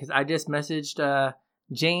Arena because I just messaged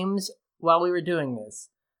James while we were doing this.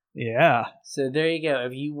 Yeah. So there you go.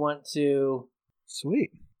 If you want to...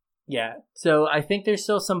 Sweet. Yeah. So I think there's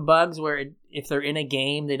still some bugs where if they're in a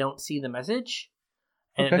game, they don't see the message.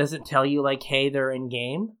 And It doesn't tell you, like, hey, they're in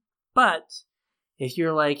game. But if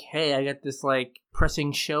you're like, hey, I got this, like,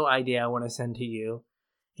 pressing show idea I want to send to you,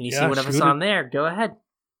 and you see whatever's on there, go ahead.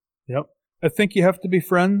 Yep. I think you have to be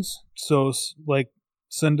friends. So, like,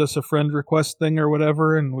 send us a friend request thing or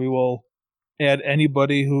whatever, and we will add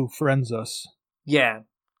anybody who friends us. Yeah.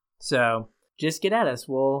 So just get at us.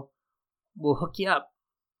 We'll hook you up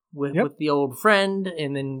with the old friend,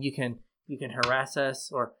 and then you can harass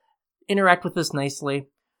us or interact with us nicely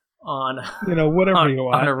on whatever you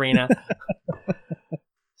want on Arena.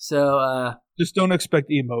 So just don't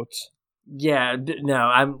expect emotes. Yeah, no,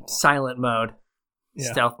 I'm silent mode,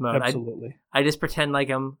 stealth mode. Absolutely. I just pretend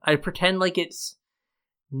like I pretend like it's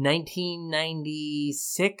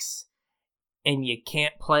 1996. And you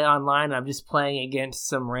can't play online. I'm just playing against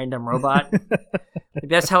some random robot.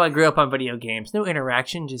 That's how I grew up on video games. No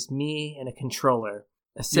interaction, just me and a controller.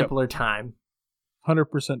 A simpler time.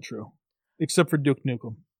 100% true. Except for Duke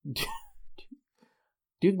Nukem.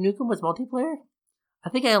 Duke Nukem was multiplayer?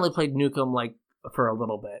 I think I only played Nukem like for a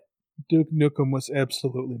little bit. Duke Nukem was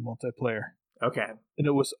absolutely multiplayer. Okay. And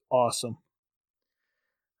it was awesome.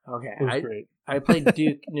 Okay. It was great. I played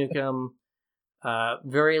Duke Nukem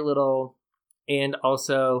very little. And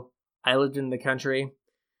also, I lived in the country,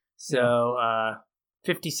 so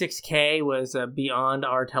 56K was beyond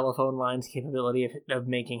our telephone line's capability of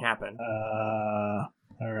making happen. All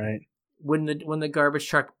right. When the garbage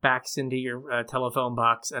truck backs into your telephone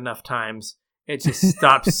box enough times, it just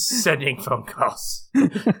stops sending phone calls.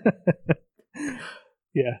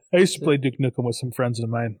 Yeah, I used to play Duke Nukem with some friends of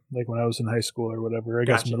mine, like when I was in high school or whatever. I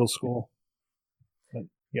guess middle school. But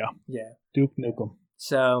yeah, Duke Nukem.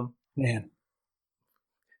 So, man.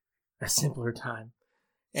 A simpler time.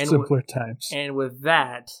 Simpler times. And with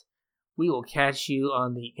that, we will catch you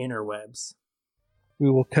on the interwebs. We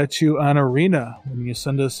will catch you on Arena when you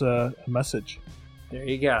send us a message. There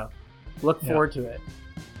you go. Look forward to it.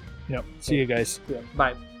 Yep. See you guys.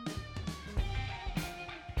 Bye.